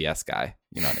the UPS guy.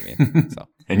 You know what I mean? So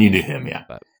and you knew him, yeah.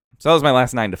 So that was my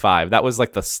last 9 to 5. That was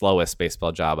like the slowest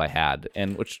baseball job I had,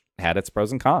 and which had its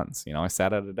pros and cons. I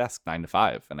sat at a desk 9 to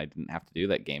 5, and I didn't have to do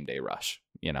that game day rush.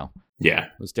 Yeah,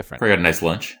 it was different. Probably got a nice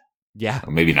lunch. Yeah,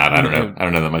 or maybe not. I don't know. I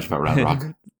don't know that much about Round Rock.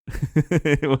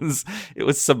 It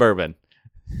was suburban.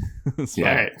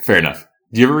 Yeah, right. Fair enough.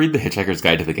 Do you ever read The Hitchhiker's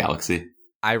Guide to the Galaxy?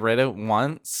 I read it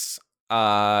once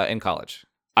in college.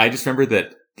 I just remember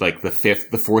that like the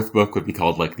 4th book would be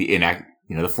called like the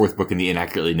fourth book in the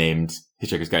inaccurately named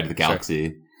Hitchhiker's Guide to the Galaxy.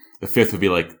 Sure. The 5th would be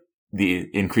like the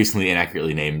increasingly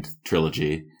inaccurately named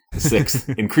trilogy. The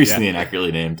 6th, increasingly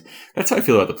inaccurately named. That's how I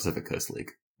feel about the Pacific Coast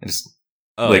League.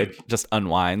 It just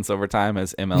unwinds over time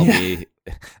as MLB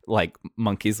like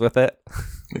monkeys with it.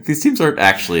 Like, these teams aren't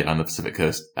actually on the Pacific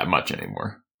Coast that much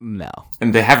anymore. No.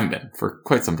 And they haven't been for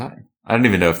quite some time. I don't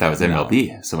even know if that was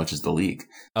MLB so much as the league.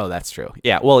 Oh, that's true.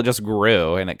 Yeah, well, it just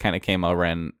grew and it kind of came over,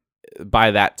 and by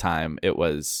that time it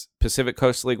was Pacific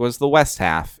Coast League was the West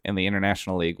half and the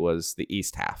International League was the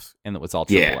East half, and it was all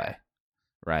AAA.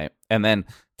 Right? And then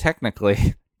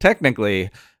technically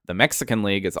the Mexican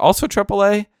League is also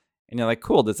AAA, and you're like,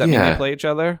 cool, does that mean they play each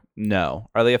other? No.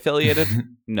 Are they affiliated?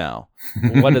 No.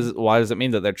 Why does it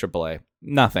mean that they're AAA?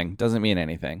 Nothing. Doesn't mean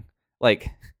anything. Like,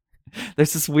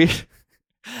 there's this weird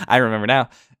I remember now,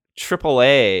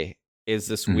 AAA is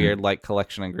this weird like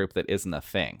collection and group that isn't a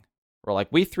thing. We're like,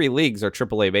 we 3 leagues are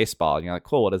AAA baseball, and you're like,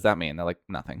 cool, what does that mean? They're like,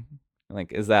 nothing. You're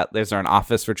like, is there an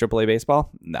office for AAA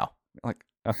baseball? No. You're like,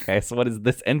 okay, so what is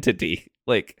this entity?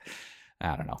 Like,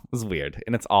 I don't know. It was weird,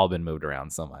 and it's all been moved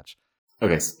around so much.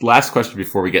 Okay, so last question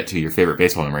before we get to your favorite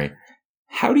baseball memory.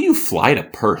 How do you fly to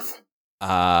Perth?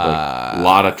 A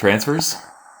lot of transfers?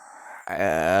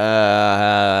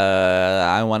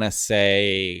 I want to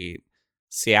say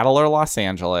Seattle or Los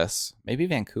Angeles, maybe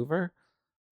Vancouver.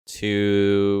 It's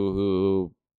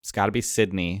got to be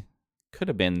Sydney. Could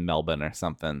have been Melbourne or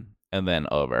something, and then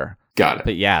over. Got it.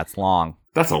 But yeah, it's long.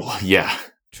 That's a lot. Yeah.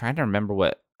 Trying to remember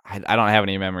what I don't have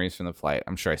any memories from the flight.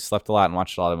 I'm sure I slept a lot and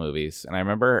watched a lot of movies, and I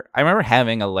remember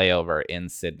having a layover in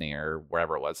Sydney or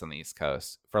wherever it was on the East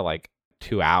Coast for like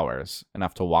 2 hours,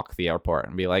 enough to walk the airport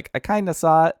and be like, I kind of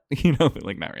saw it, but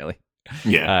like not really.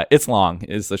 Yeah. It's long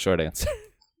is the short answer.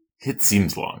 It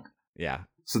seems long. Yeah.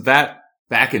 So that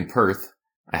back in Perth,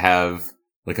 I have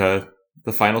like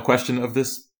the final question of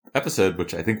this episode,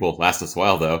 which I think will last us a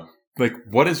while though. Like,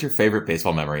 what is your favorite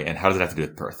baseball memory and how does it have to do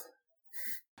with Perth?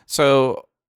 So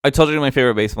I told you my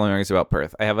favorite baseball memories about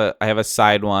Perth. I have a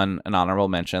side one, an honorable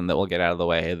mention that we'll get out of the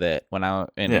way, that when I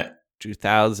in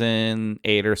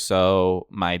 2008 or so,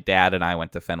 my dad and I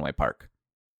went to Fenway Park.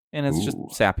 And it's just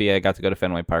sappy. I got to go to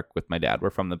Fenway Park with my dad. We're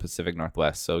from the Pacific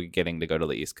Northwest, so getting to go to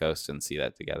the East Coast and see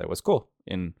that together was cool.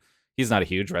 And he's not a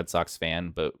huge Red Sox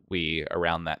fan, but we,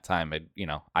 around that time,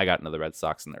 I got into the Red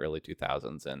Sox in the early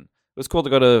 2000s, and it was cool to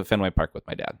go to Fenway Park with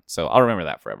my dad. So I'll remember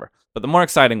that forever. But the more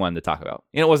exciting one to talk about,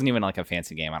 it wasn't even like a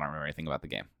fancy game. I don't remember anything about the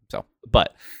game. So,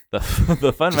 but the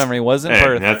fun memory was in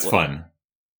Perth. That's fun.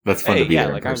 That's fun to be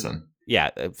there in person.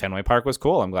 Fenway Park was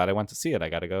cool. I'm glad I went to see it. I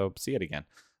got to go see it again.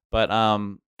 But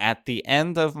at the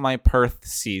end of my Perth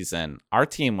season, our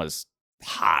team was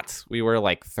hot. We were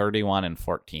like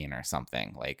 31-14 or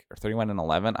something, like, or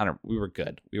 31-11. We were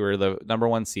good. We were the number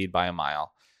 1 seed by a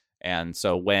mile. And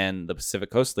so when the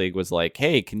Pacific Coast League was like,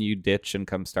 hey, can you ditch and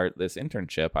come start this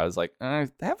internship? I was like, I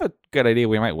have a good idea.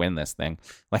 We might win this thing.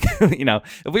 Like,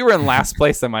 if we were in last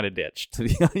place, I might have ditched.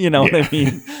 You know what I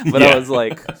mean? But I was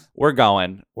like, we're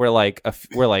going. We're like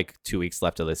 2 weeks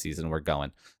left of the season. We're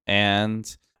going. And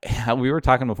we were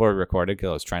talking before we recorded because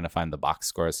I was trying to find the box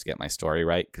scores to get my story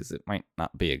right because it might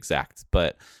not be exact.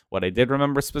 But what I did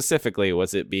remember specifically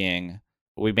was it being,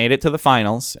 we made it to the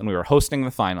finals and we were hosting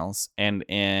the finals, and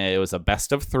it was a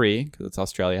best of 3 because it's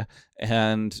Australia.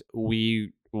 And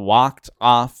we walked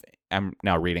off. I'm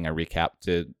now reading a recap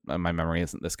to my memory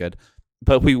isn't this good,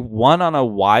 but we won on a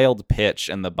wild pitch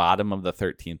in the bottom of the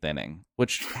 13th inning,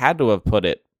 which had to have put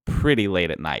it pretty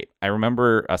late at night. I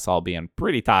remember us all being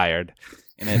pretty tired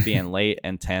and it being late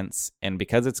and tense. And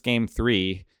because it's game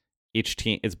 3, each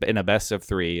team is in a best of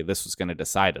 3. This was going to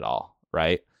decide it all,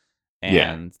 right?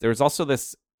 And there was also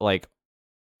this like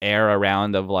air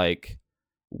around of like,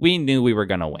 we knew we were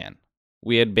going to win.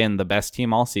 We had been the best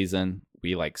team all season.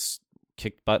 We like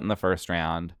kicked butt in the first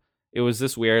round. It was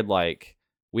this weird, like,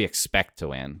 we expect to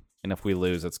win. And if we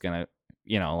lose, it's going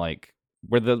to, like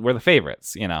we're the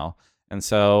favorites, And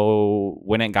so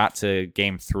when it got to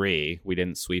game 3, we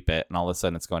didn't sweep it. And all of a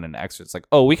sudden it's going into extra. It's like,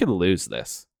 oh, we could lose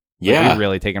this. Yeah. Like, we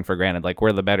really taken for granted. Like,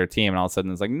 we're the better team. And all of a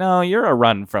sudden it's like, no, you're a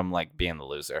run from like being the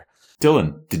loser.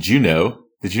 Dylan, did you know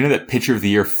that Pitcher of the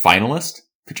Year finalist,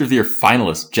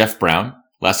 Jeff Brown,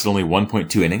 lasted only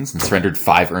 1.2 innings and surrendered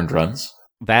 5 earned runs?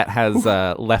 That has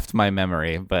left my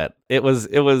memory, but it was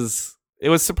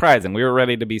surprising. We were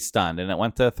ready to be stunned, and it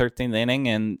went to 13th inning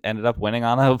and ended up winning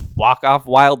on a walk-off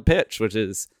wild pitch, which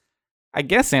is, I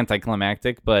guess,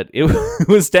 anticlimactic, but it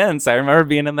was tense. I remember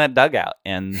being in that dugout,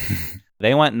 and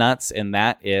they went nuts, and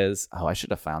that is, I should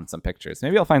have found some pictures.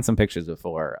 Maybe I'll find some pictures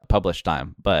before published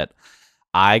time, but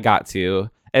I got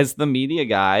to, as the media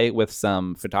guy with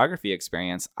some photography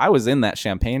experience, I was in that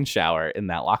champagne shower in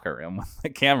that locker room with the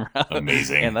camera.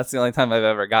 Amazing. And that's the only time I've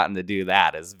ever gotten to do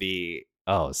that, is be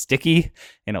sticky,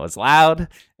 and it was loud,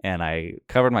 and I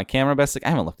covered my camera best. Like, I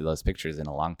haven't looked at those pictures in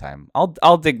a long time.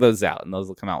 I'll dig those out, and those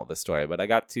will come out with the story. But I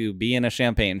got to be in a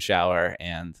champagne shower,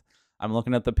 and I'm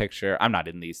looking at the picture. I'm not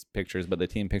in these pictures, but the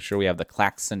team picture, we have the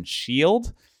Claxon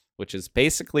Shield, which is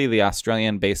basically the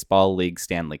Australian Baseball League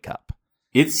Stanley Cup.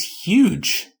 It's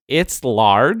huge. It's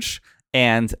large,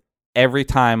 and every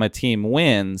time a team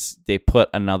wins, they put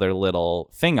another little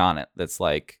thing on it that's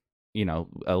like,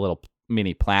 a little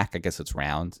mini plaque. I guess it's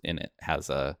round, and it has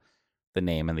the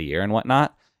name and the year and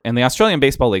whatnot. And the Australian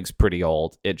Baseball League's pretty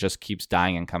old. It just keeps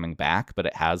dying and coming back, but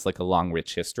it has like a long,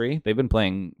 rich history. They've been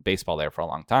playing baseball there for a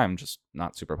long time, just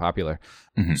not super popular.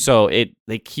 Mm-hmm. So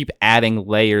they keep adding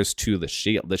layers to the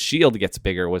shield. The shield gets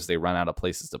bigger as they run out of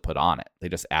places to put on it. They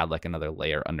just add like another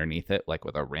layer underneath it, like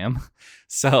with a rim.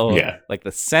 So like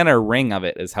the center ring of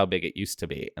it is how big it used to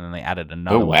be. And then they added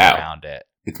another one around it.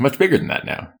 It's much bigger than that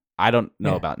now. I don't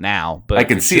know about now, but I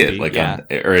can see it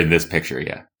or in this picture.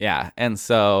 Yeah. Yeah. And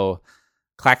so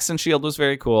Claxon Shield was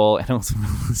very cool. And it was one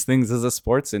of those things as a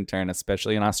sports intern,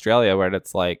 especially in Australia, where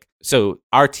it's like, so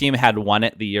our team had won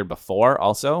it the year before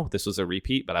also. This was a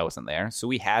repeat, but I wasn't there. So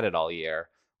we had it all year,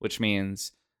 which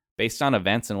means based on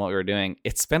events and what we were doing,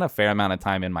 it spent a fair amount of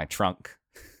time in my trunk.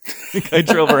 I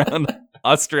drove around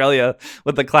Australia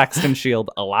with the Claxon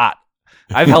Shield a lot.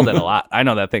 I've held it a lot. I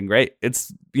know that thing great.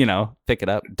 It's, pick it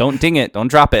up. Don't ding it. Don't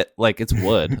drop it. Like, it's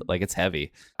wood. Like, it's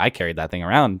heavy. I carried that thing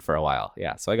around for a while.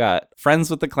 Yeah. So I got friends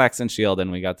with the Claxon Shield,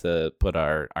 and we got to put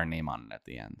our name on it at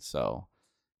the end. So,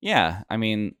 yeah. I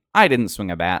mean, I didn't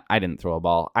swing a bat. I didn't throw a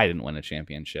ball. I didn't win a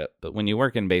championship. But when you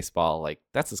work in baseball, like,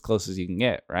 that's as close as you can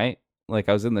get, right? Like,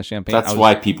 I was in the champagne. That's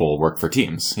why people work for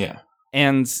teams. Yeah.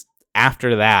 And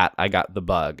after that, I got the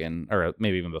bug, or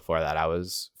maybe even before that,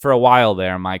 for a while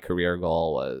there, my career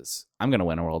goal was, I'm going to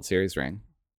win a World Series ring.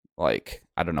 Like,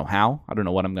 I don't know how, I don't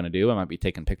know what I'm going to do. I might be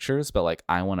taking pictures, but like,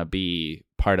 I want to be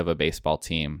part of a baseball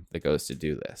team that goes to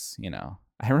do this.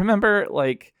 I remember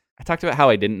like, I talked about how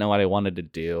I didn't know what I wanted to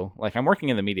do. Like, I'm working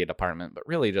in the media department, but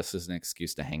really just as an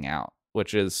excuse to hang out,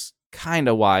 which is kind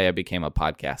of why I became a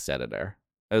podcast editor.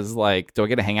 I was like, do I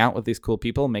get to hang out with these cool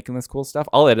people making this cool stuff?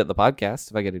 I'll edit the podcast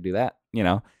if I get to do that,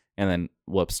 And then,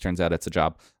 whoops, turns out it's a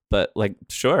job. But like,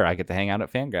 sure, I get to hang out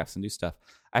at Fangraphs and do stuff.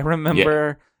 I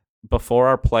remember before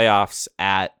our playoffs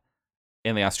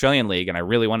in the Australian League, and I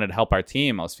really wanted to help our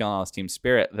team. I was feeling all this team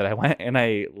spirit that I went and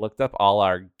I looked up all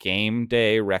our game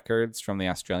day records from the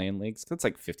Australian leagues. It's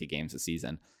like 50 games a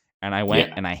season. And I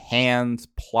went and I hand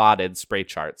plotted spray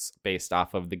charts based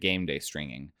off of the game day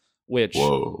stringing, which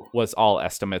was all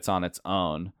estimates on its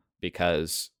own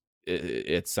because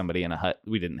it's somebody in a hut.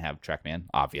 We didn't have TrackMan,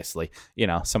 obviously.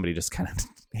 Somebody just kind of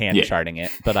hand charting it.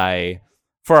 But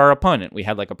for our opponent, we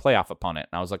had like a playoff opponent.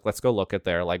 And I was like, let's go look at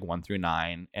their like 1 through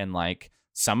 9. And like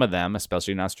some of them,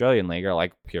 especially in Australian League, are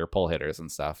like pure pull hitters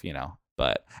and stuff,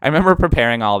 But I remember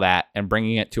preparing all that and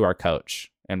bringing it to our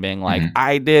coach and being like,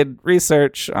 I did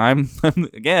research. I'm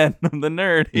the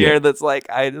nerd here that's like,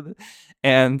 I did.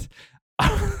 And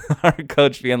our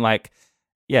coach being like,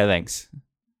 yeah, thanks.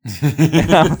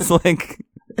 And I was like,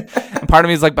 part of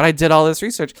me is like, but I did all this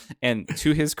research. And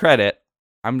to his credit,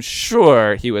 I'm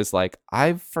sure he was like,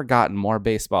 I've forgotten more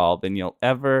baseball than you'll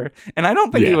ever. And I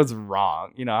don't think he was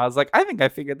wrong. I was like, I think I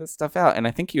figured this stuff out. And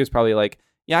I think he was probably like,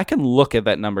 yeah, I can look at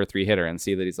that number 3 hitter and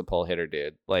see that he's a pull hitter,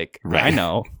 dude. Like, right. I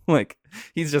know. Like,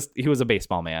 he was a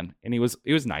baseball man. And he was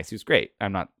nice. He was great.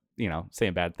 I'm not,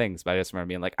 saying bad things. But I just remember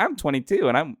being like, I'm 22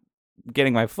 and I'm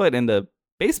getting my foot into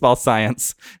baseball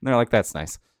science. And they're like, that's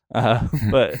nice.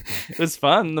 But it was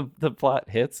fun. The plot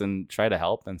hits and try to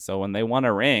help. And so when they won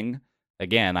a ring,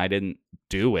 again, I didn't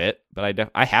do it, but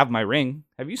I have my ring.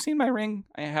 Have you seen my ring?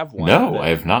 I have one. No, I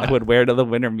have not. I would wear to the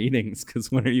winter meetings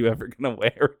because when are you ever going to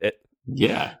wear it?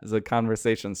 Yeah. As a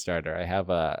conversation starter, I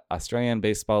have a Australian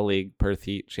Baseball League Perth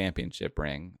Heat Championship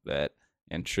ring that,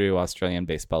 in true Australian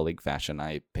Baseball League fashion,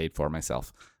 I paid for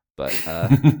myself. But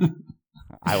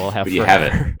I will have. But you have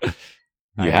it.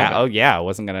 Oh yeah, I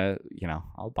wasn't gonna.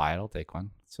 I'll buy it. I'll take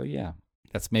one. So yeah.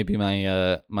 That's maybe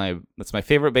that's my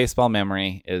favorite baseball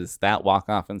memory is that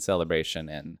walk-off and celebration.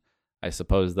 And I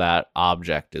suppose that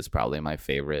object is probably my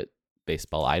favorite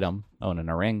baseball item, owning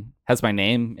a ring. Has my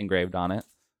name engraved on it.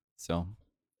 So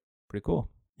pretty cool.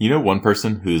 One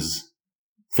person whose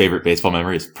favorite baseball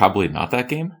memory is probably not that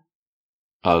game?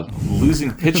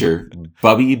 Losing pitcher,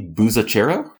 Bubby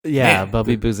Buzzachero? Yeah, Man.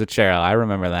 Bubby Buzzachero. I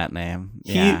remember that name.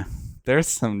 Yeah. There's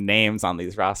some names on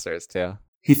these rosters too.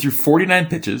 He threw 49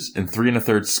 pitches in 3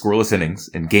 1/3 scoreless innings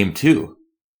in Game 2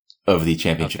 of the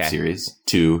championship series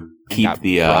to keep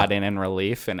the brought in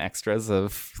relief and extras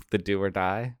of the do or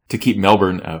die to keep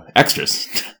Melbourne extras.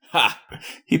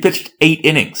 He pitched 8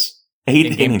 innings.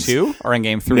 In Game 2 or in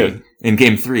Game 3? No, in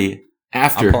Game 3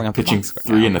 after pitching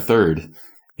 3 1/3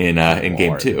 in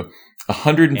Game 2.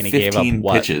 115 and he gave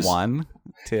up, pitches. 1,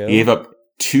 2. He gave up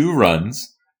 2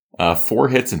 runs, 4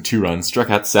 hits and 2 runs,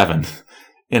 struck out 7.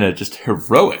 In a just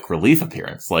heroic relief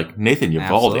appearance, like Nathan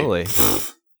Eovaldi.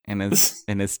 Absolutely.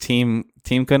 And his team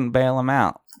couldn't bail him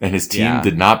out. And his team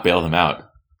did not bail him out.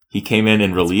 He came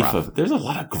in relief of... There's a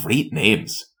lot of great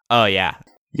names. Oh, yeah.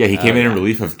 Yeah, he came in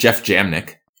relief of Jeff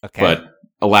Jamnick. Okay. But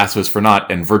alas was for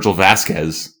naught, and Virgil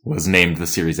Vasquez was named the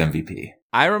series MVP.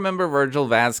 I remember Virgil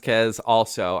Vasquez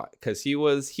also, because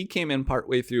he came in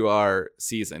partway through our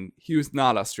season. He was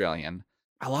not Australian.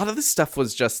 A lot of this stuff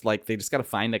was just like, they just got to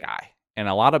find a guy. And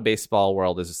a lot of baseball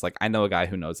world is just like, I know a guy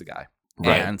who knows a guy.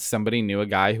 Right. And somebody knew a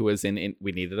guy who was we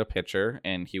needed a pitcher,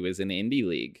 and he was in Indie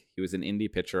League. He was an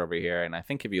indie pitcher over here. And I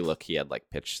think if you look, he had like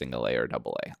pitched single A or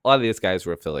double A. A lot of these guys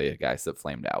were affiliate guys that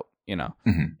flamed out,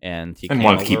 Mm-hmm. And he came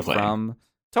over from...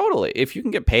 Totally. If you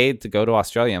can get paid to go to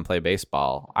Australia and play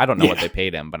baseball, I don't know what they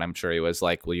paid him, but I'm sure he was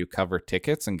like, will you cover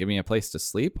tickets and give me a place to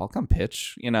sleep? I'll come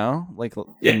pitch, Like,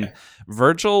 and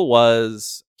Virgil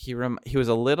was... He was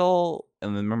a little,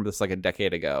 and remember this like a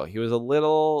decade ago, he was a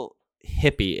little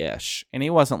hippie-ish, and he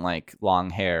wasn't like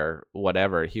long hair,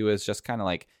 whatever. He was just kind of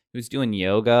like, he was doing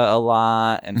yoga a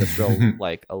lot and just real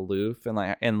like aloof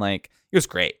and like he was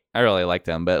great. I really liked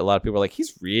him, but a lot of people were like,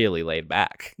 he's really laid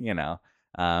back,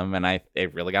 And I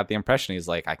really got the impression he's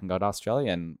like, I can go to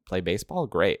Australia and play baseball,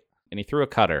 great. And he threw a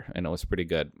cutter, and it was pretty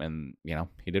good. And,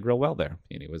 he did real well there.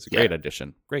 And he was a great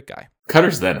addition. Great guy.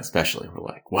 Cutters then especially were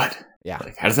like, what? Yeah.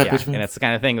 Like, how does that pitch move? And it's the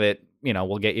kind of thing that,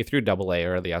 will get you through Double A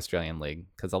or the Australian League.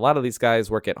 Because a lot of these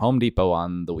guys work at Home Depot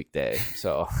on the weekday.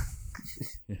 So,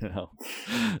 So.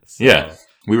 Yeah.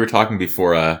 We were talking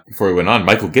before we went on.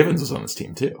 Michael Givens was on this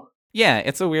team, too. Yeah,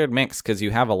 it's a weird mix because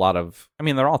you have a lot of...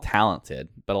 they're all talented,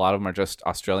 but a lot of them are just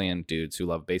Australian dudes who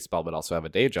love baseball but also have a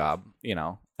day job,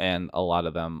 and a lot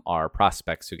of them are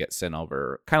prospects who get sent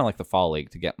over, kind of like the Fall League,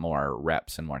 to get more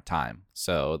reps and more time.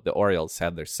 So the Orioles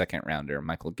had their second rounder,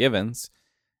 Michael Givens,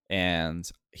 and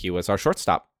he was our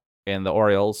shortstop. And the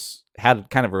Orioles had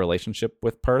kind of a relationship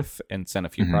with Perth and sent a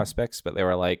few prospects, but they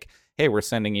were like, hey, we're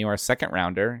sending you our second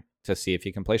rounder to see if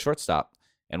you can play shortstop.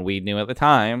 And we knew at the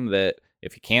time that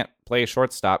if he can't play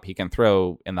shortstop, he can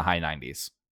throw in the high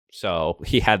 90s. So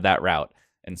he had that route.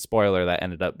 And spoiler, that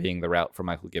ended up being the route for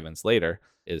Michael Givens later,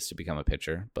 is to become a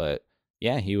pitcher. But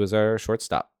yeah, he was our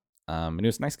shortstop. And he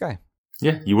was a nice guy.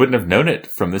 Yeah, you wouldn't have known it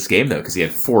from this game, though, because he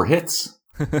had 4 hits.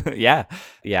 Yeah.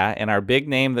 And our big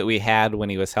name that we had when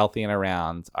he was healthy and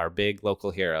around, our big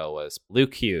local hero, was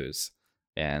Luke Hughes.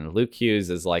 And Luke Hughes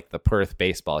is like the Perth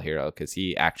baseball hero because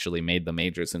he actually made the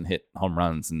majors and hit home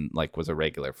runs and like was a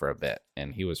regular for a bit.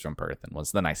 And he was from Perth and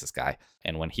was the nicest guy.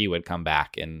 And when he would come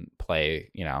back and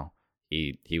play,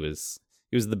 he was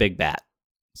the big bat.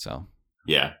 So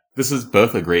yeah, this is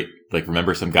both a great, like,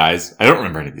 remember some guys. I don't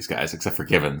remember any of these guys except for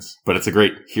Givens, but it's a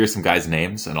great, here's some guys'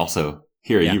 names, and also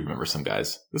you remember some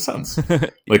guys. This sounds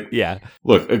like, yeah.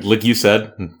 Look, like you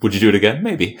said, would you do it again?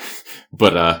 Maybe.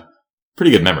 But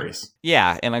pretty good memories.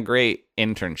 Yeah, and a great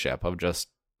internship of just,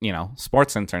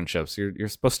 sports internships. You're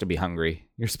supposed to be hungry.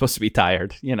 You're supposed to be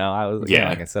tired. I was,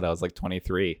 like I said, I was like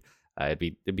 23. It'd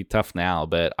be tough now,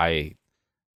 but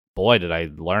boy, did I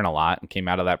learn a lot and came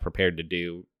out of that prepared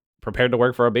to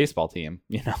work for a baseball team,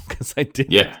 because I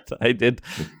did. Yeah. I did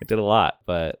a lot,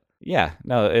 but yeah,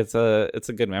 no, it's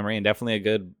a good memory and definitely a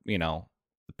good,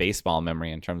 baseball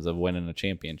memory in terms of winning a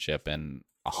championship and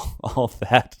all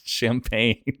that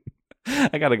champagne.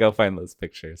 I got to go find those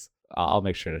pictures. I'll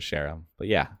make sure to share them. But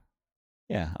yeah,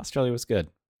 Australia was good.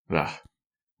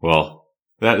 Well,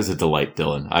 that is a delight,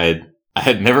 Dylan. I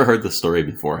had never heard this story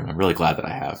before, and I'm really glad that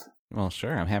I have. Well,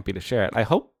 sure. I'm happy to share it. I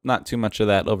hope not too much of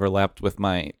that overlapped with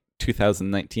my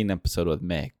 2019 episode with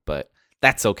Meg, but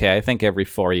that's okay. I think every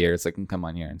 4 years I can come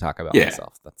on here and talk about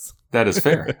myself. That is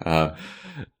fair. I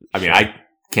mean, I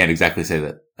can't exactly say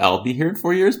that I'll be here in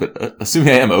 4 years, but assuming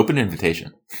I am, open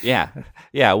invitation. Yeah.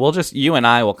 You and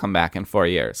I will come back in 4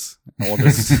 years. And we'll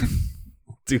just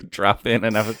drop in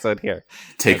an episode here.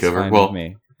 Takeover. Well,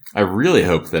 I really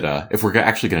hope that if we're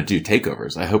actually going to do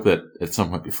takeovers, I hope that at some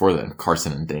point before then,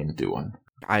 Carson and Dane do one.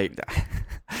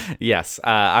 Yes,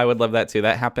 I would love that too.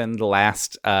 That happened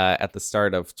last at the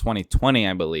start of 2020,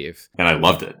 I believe. And I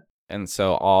loved it. And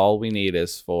so all we need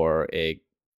is for a,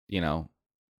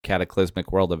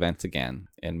 cataclysmic world event again.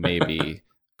 And maybe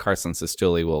Carson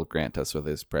Sestouli will grant us with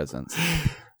his presence.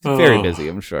 Very busy,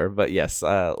 I'm sure. But yes,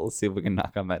 we'll see if we can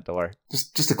knock on that door.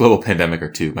 Just a global pandemic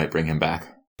or two might bring him back.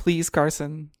 Please,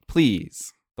 Carson,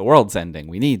 please. The world's ending.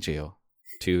 We need you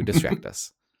to distract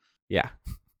us. Yeah.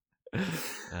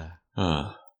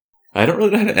 I don't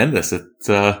really know how to end this.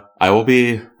 I'll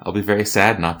be very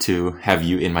sad not to have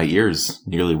you in my ears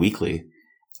nearly weekly.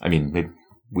 I mean, maybe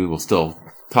we will still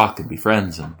talk and be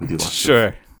friends and we do lots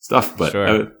of stuff, but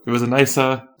it was a nice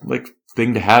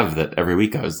thing to have that every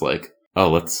week I was like, oh,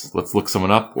 let's look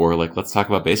someone up, or like, let's talk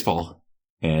about baseball,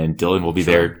 and Dylan will be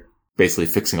there basically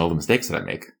fixing all the mistakes that I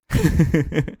make.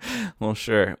 Well,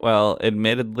 sure. Well,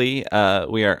 admittedly,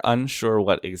 we are unsure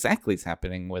what exactly is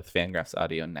happening with Fangraphs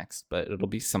Audio next, but it'll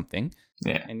be something.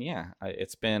 Yeah. And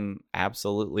it's been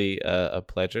absolutely a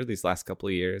pleasure these last couple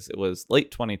of years. It was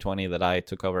late 2020 that I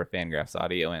took over Fangraphs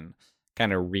Audio and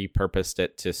kind of repurposed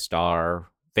it to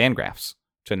star Fangraphs,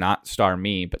 to not star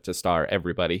me, but to star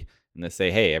everybody, and to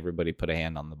say, hey, everybody put a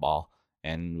hand on the ball.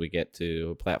 And we get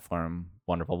to platform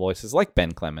wonderful voices like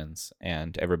Ben Clemens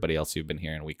and everybody else you've been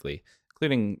hearing weekly,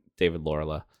 including David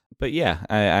Lorla. But yeah,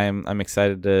 I'm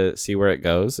excited to see where it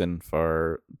goes, and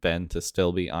for Ben to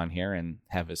still be on here and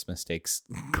have his mistakes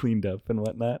cleaned up and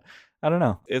whatnot. I don't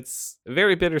know. It's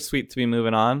very bittersweet to be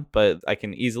moving on, but I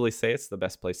can easily say it's the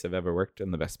best place I've ever worked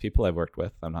and the best people I've worked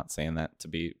with. I'm not saying that to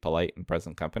be polite and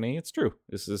present company. It's true.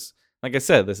 This is, like I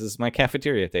said, this is my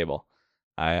cafeteria table.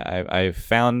 I've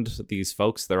found these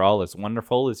folks. They're all as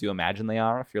wonderful as you imagine they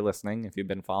are. If you're listening, if you've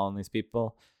been following these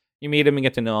people, you meet them and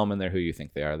get to know them, and they're who you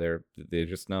think they are. They're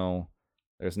just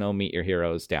there's no meet your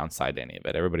heroes downside to any of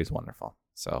it. Everybody's wonderful.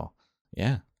 So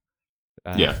yeah.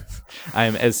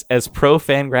 I'm as pro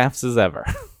Fangraphs as ever.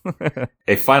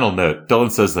 A final note: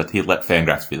 Dylan says that he let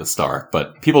Fangraphs be the star,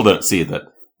 but people don't see that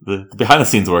the behind the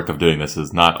scenes work of doing this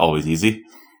is not always easy,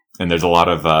 and there's a lot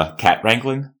of cat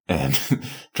wrangling and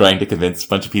trying to convince a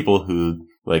bunch of people who,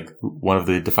 like, one of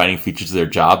the defining features of their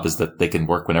job is that they can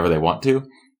work whenever they want to.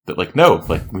 That, like, no,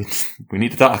 like, we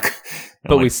need to talk.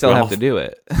 But we still have to do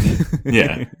it.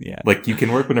 Yeah. Like, you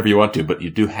can work whenever you want to, but you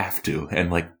do have to. And,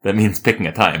 like, that means picking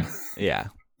a time. Yeah.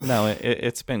 No,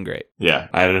 it's been great. Yeah.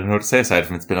 I don't know what to say aside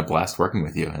from it's been a blast working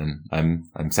with you. And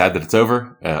I'm sad that it's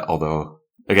over. Although,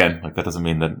 again, like, that doesn't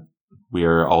mean that we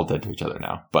are all dead to each other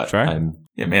now. But sure.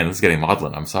 Man, this is getting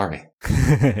maudlin. I'm sorry.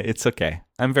 It's okay.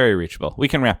 I'm very reachable. We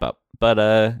can wrap up. But,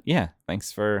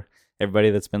 thanks for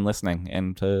everybody that's been listening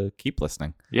and to keep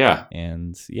listening. Yeah.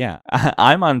 And yeah,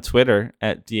 I'm on Twitter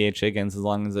at DH Higgins as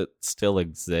long as it still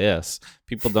exists.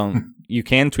 People don't, you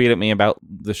can tweet at me about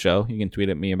the show. You can tweet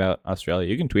at me about Australia.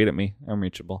 You can tweet at me. I'm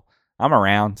reachable. I'm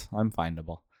around. I'm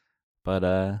findable.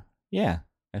 But yeah,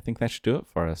 I think that should do it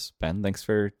for us, Ben. Thanks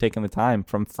for taking the time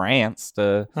from France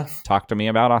to talk to me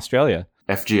about Australia.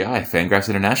 FGI, Fangraphs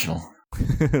International.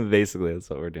 Basically, that's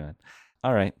what we're doing.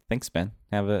 All right. Thanks, Ben.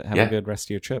 Have a good rest of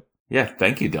your trip. Yeah.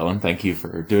 Thank you, Dylan. Thank you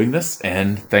for doing this.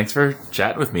 And thanks for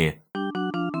chatting with me.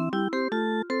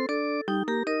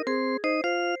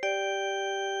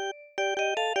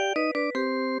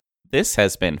 This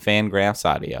has been Fangraphs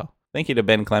Audio. Thank you to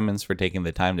Ben Clemens for taking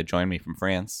the time to join me from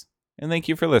France. And thank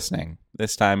you for listening,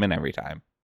 this time and every time.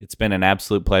 It's been an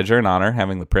absolute pleasure and honor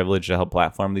having the privilege to help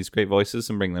platform these great voices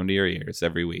and bring them to your ears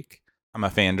every week. I'm a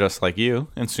fan just like you,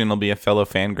 and soon will be a fellow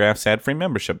Fangraphs ad-free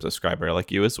membership subscriber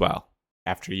like you as well.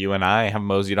 After you and I have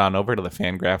moseyed on over to the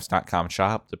Fangraphs.com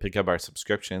shop to pick up our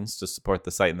subscriptions to support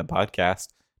the site and the podcast,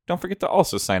 don't forget to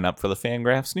also sign up for the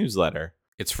Fangraphs newsletter.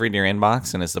 It's free to your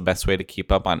inbox and is the best way to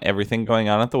keep up on everything going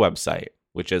on at the website,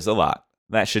 which is a lot.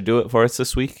 That should do it for us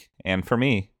this week, and for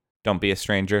me. Don't be a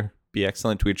stranger, be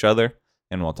excellent to each other,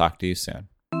 and we'll talk to you soon.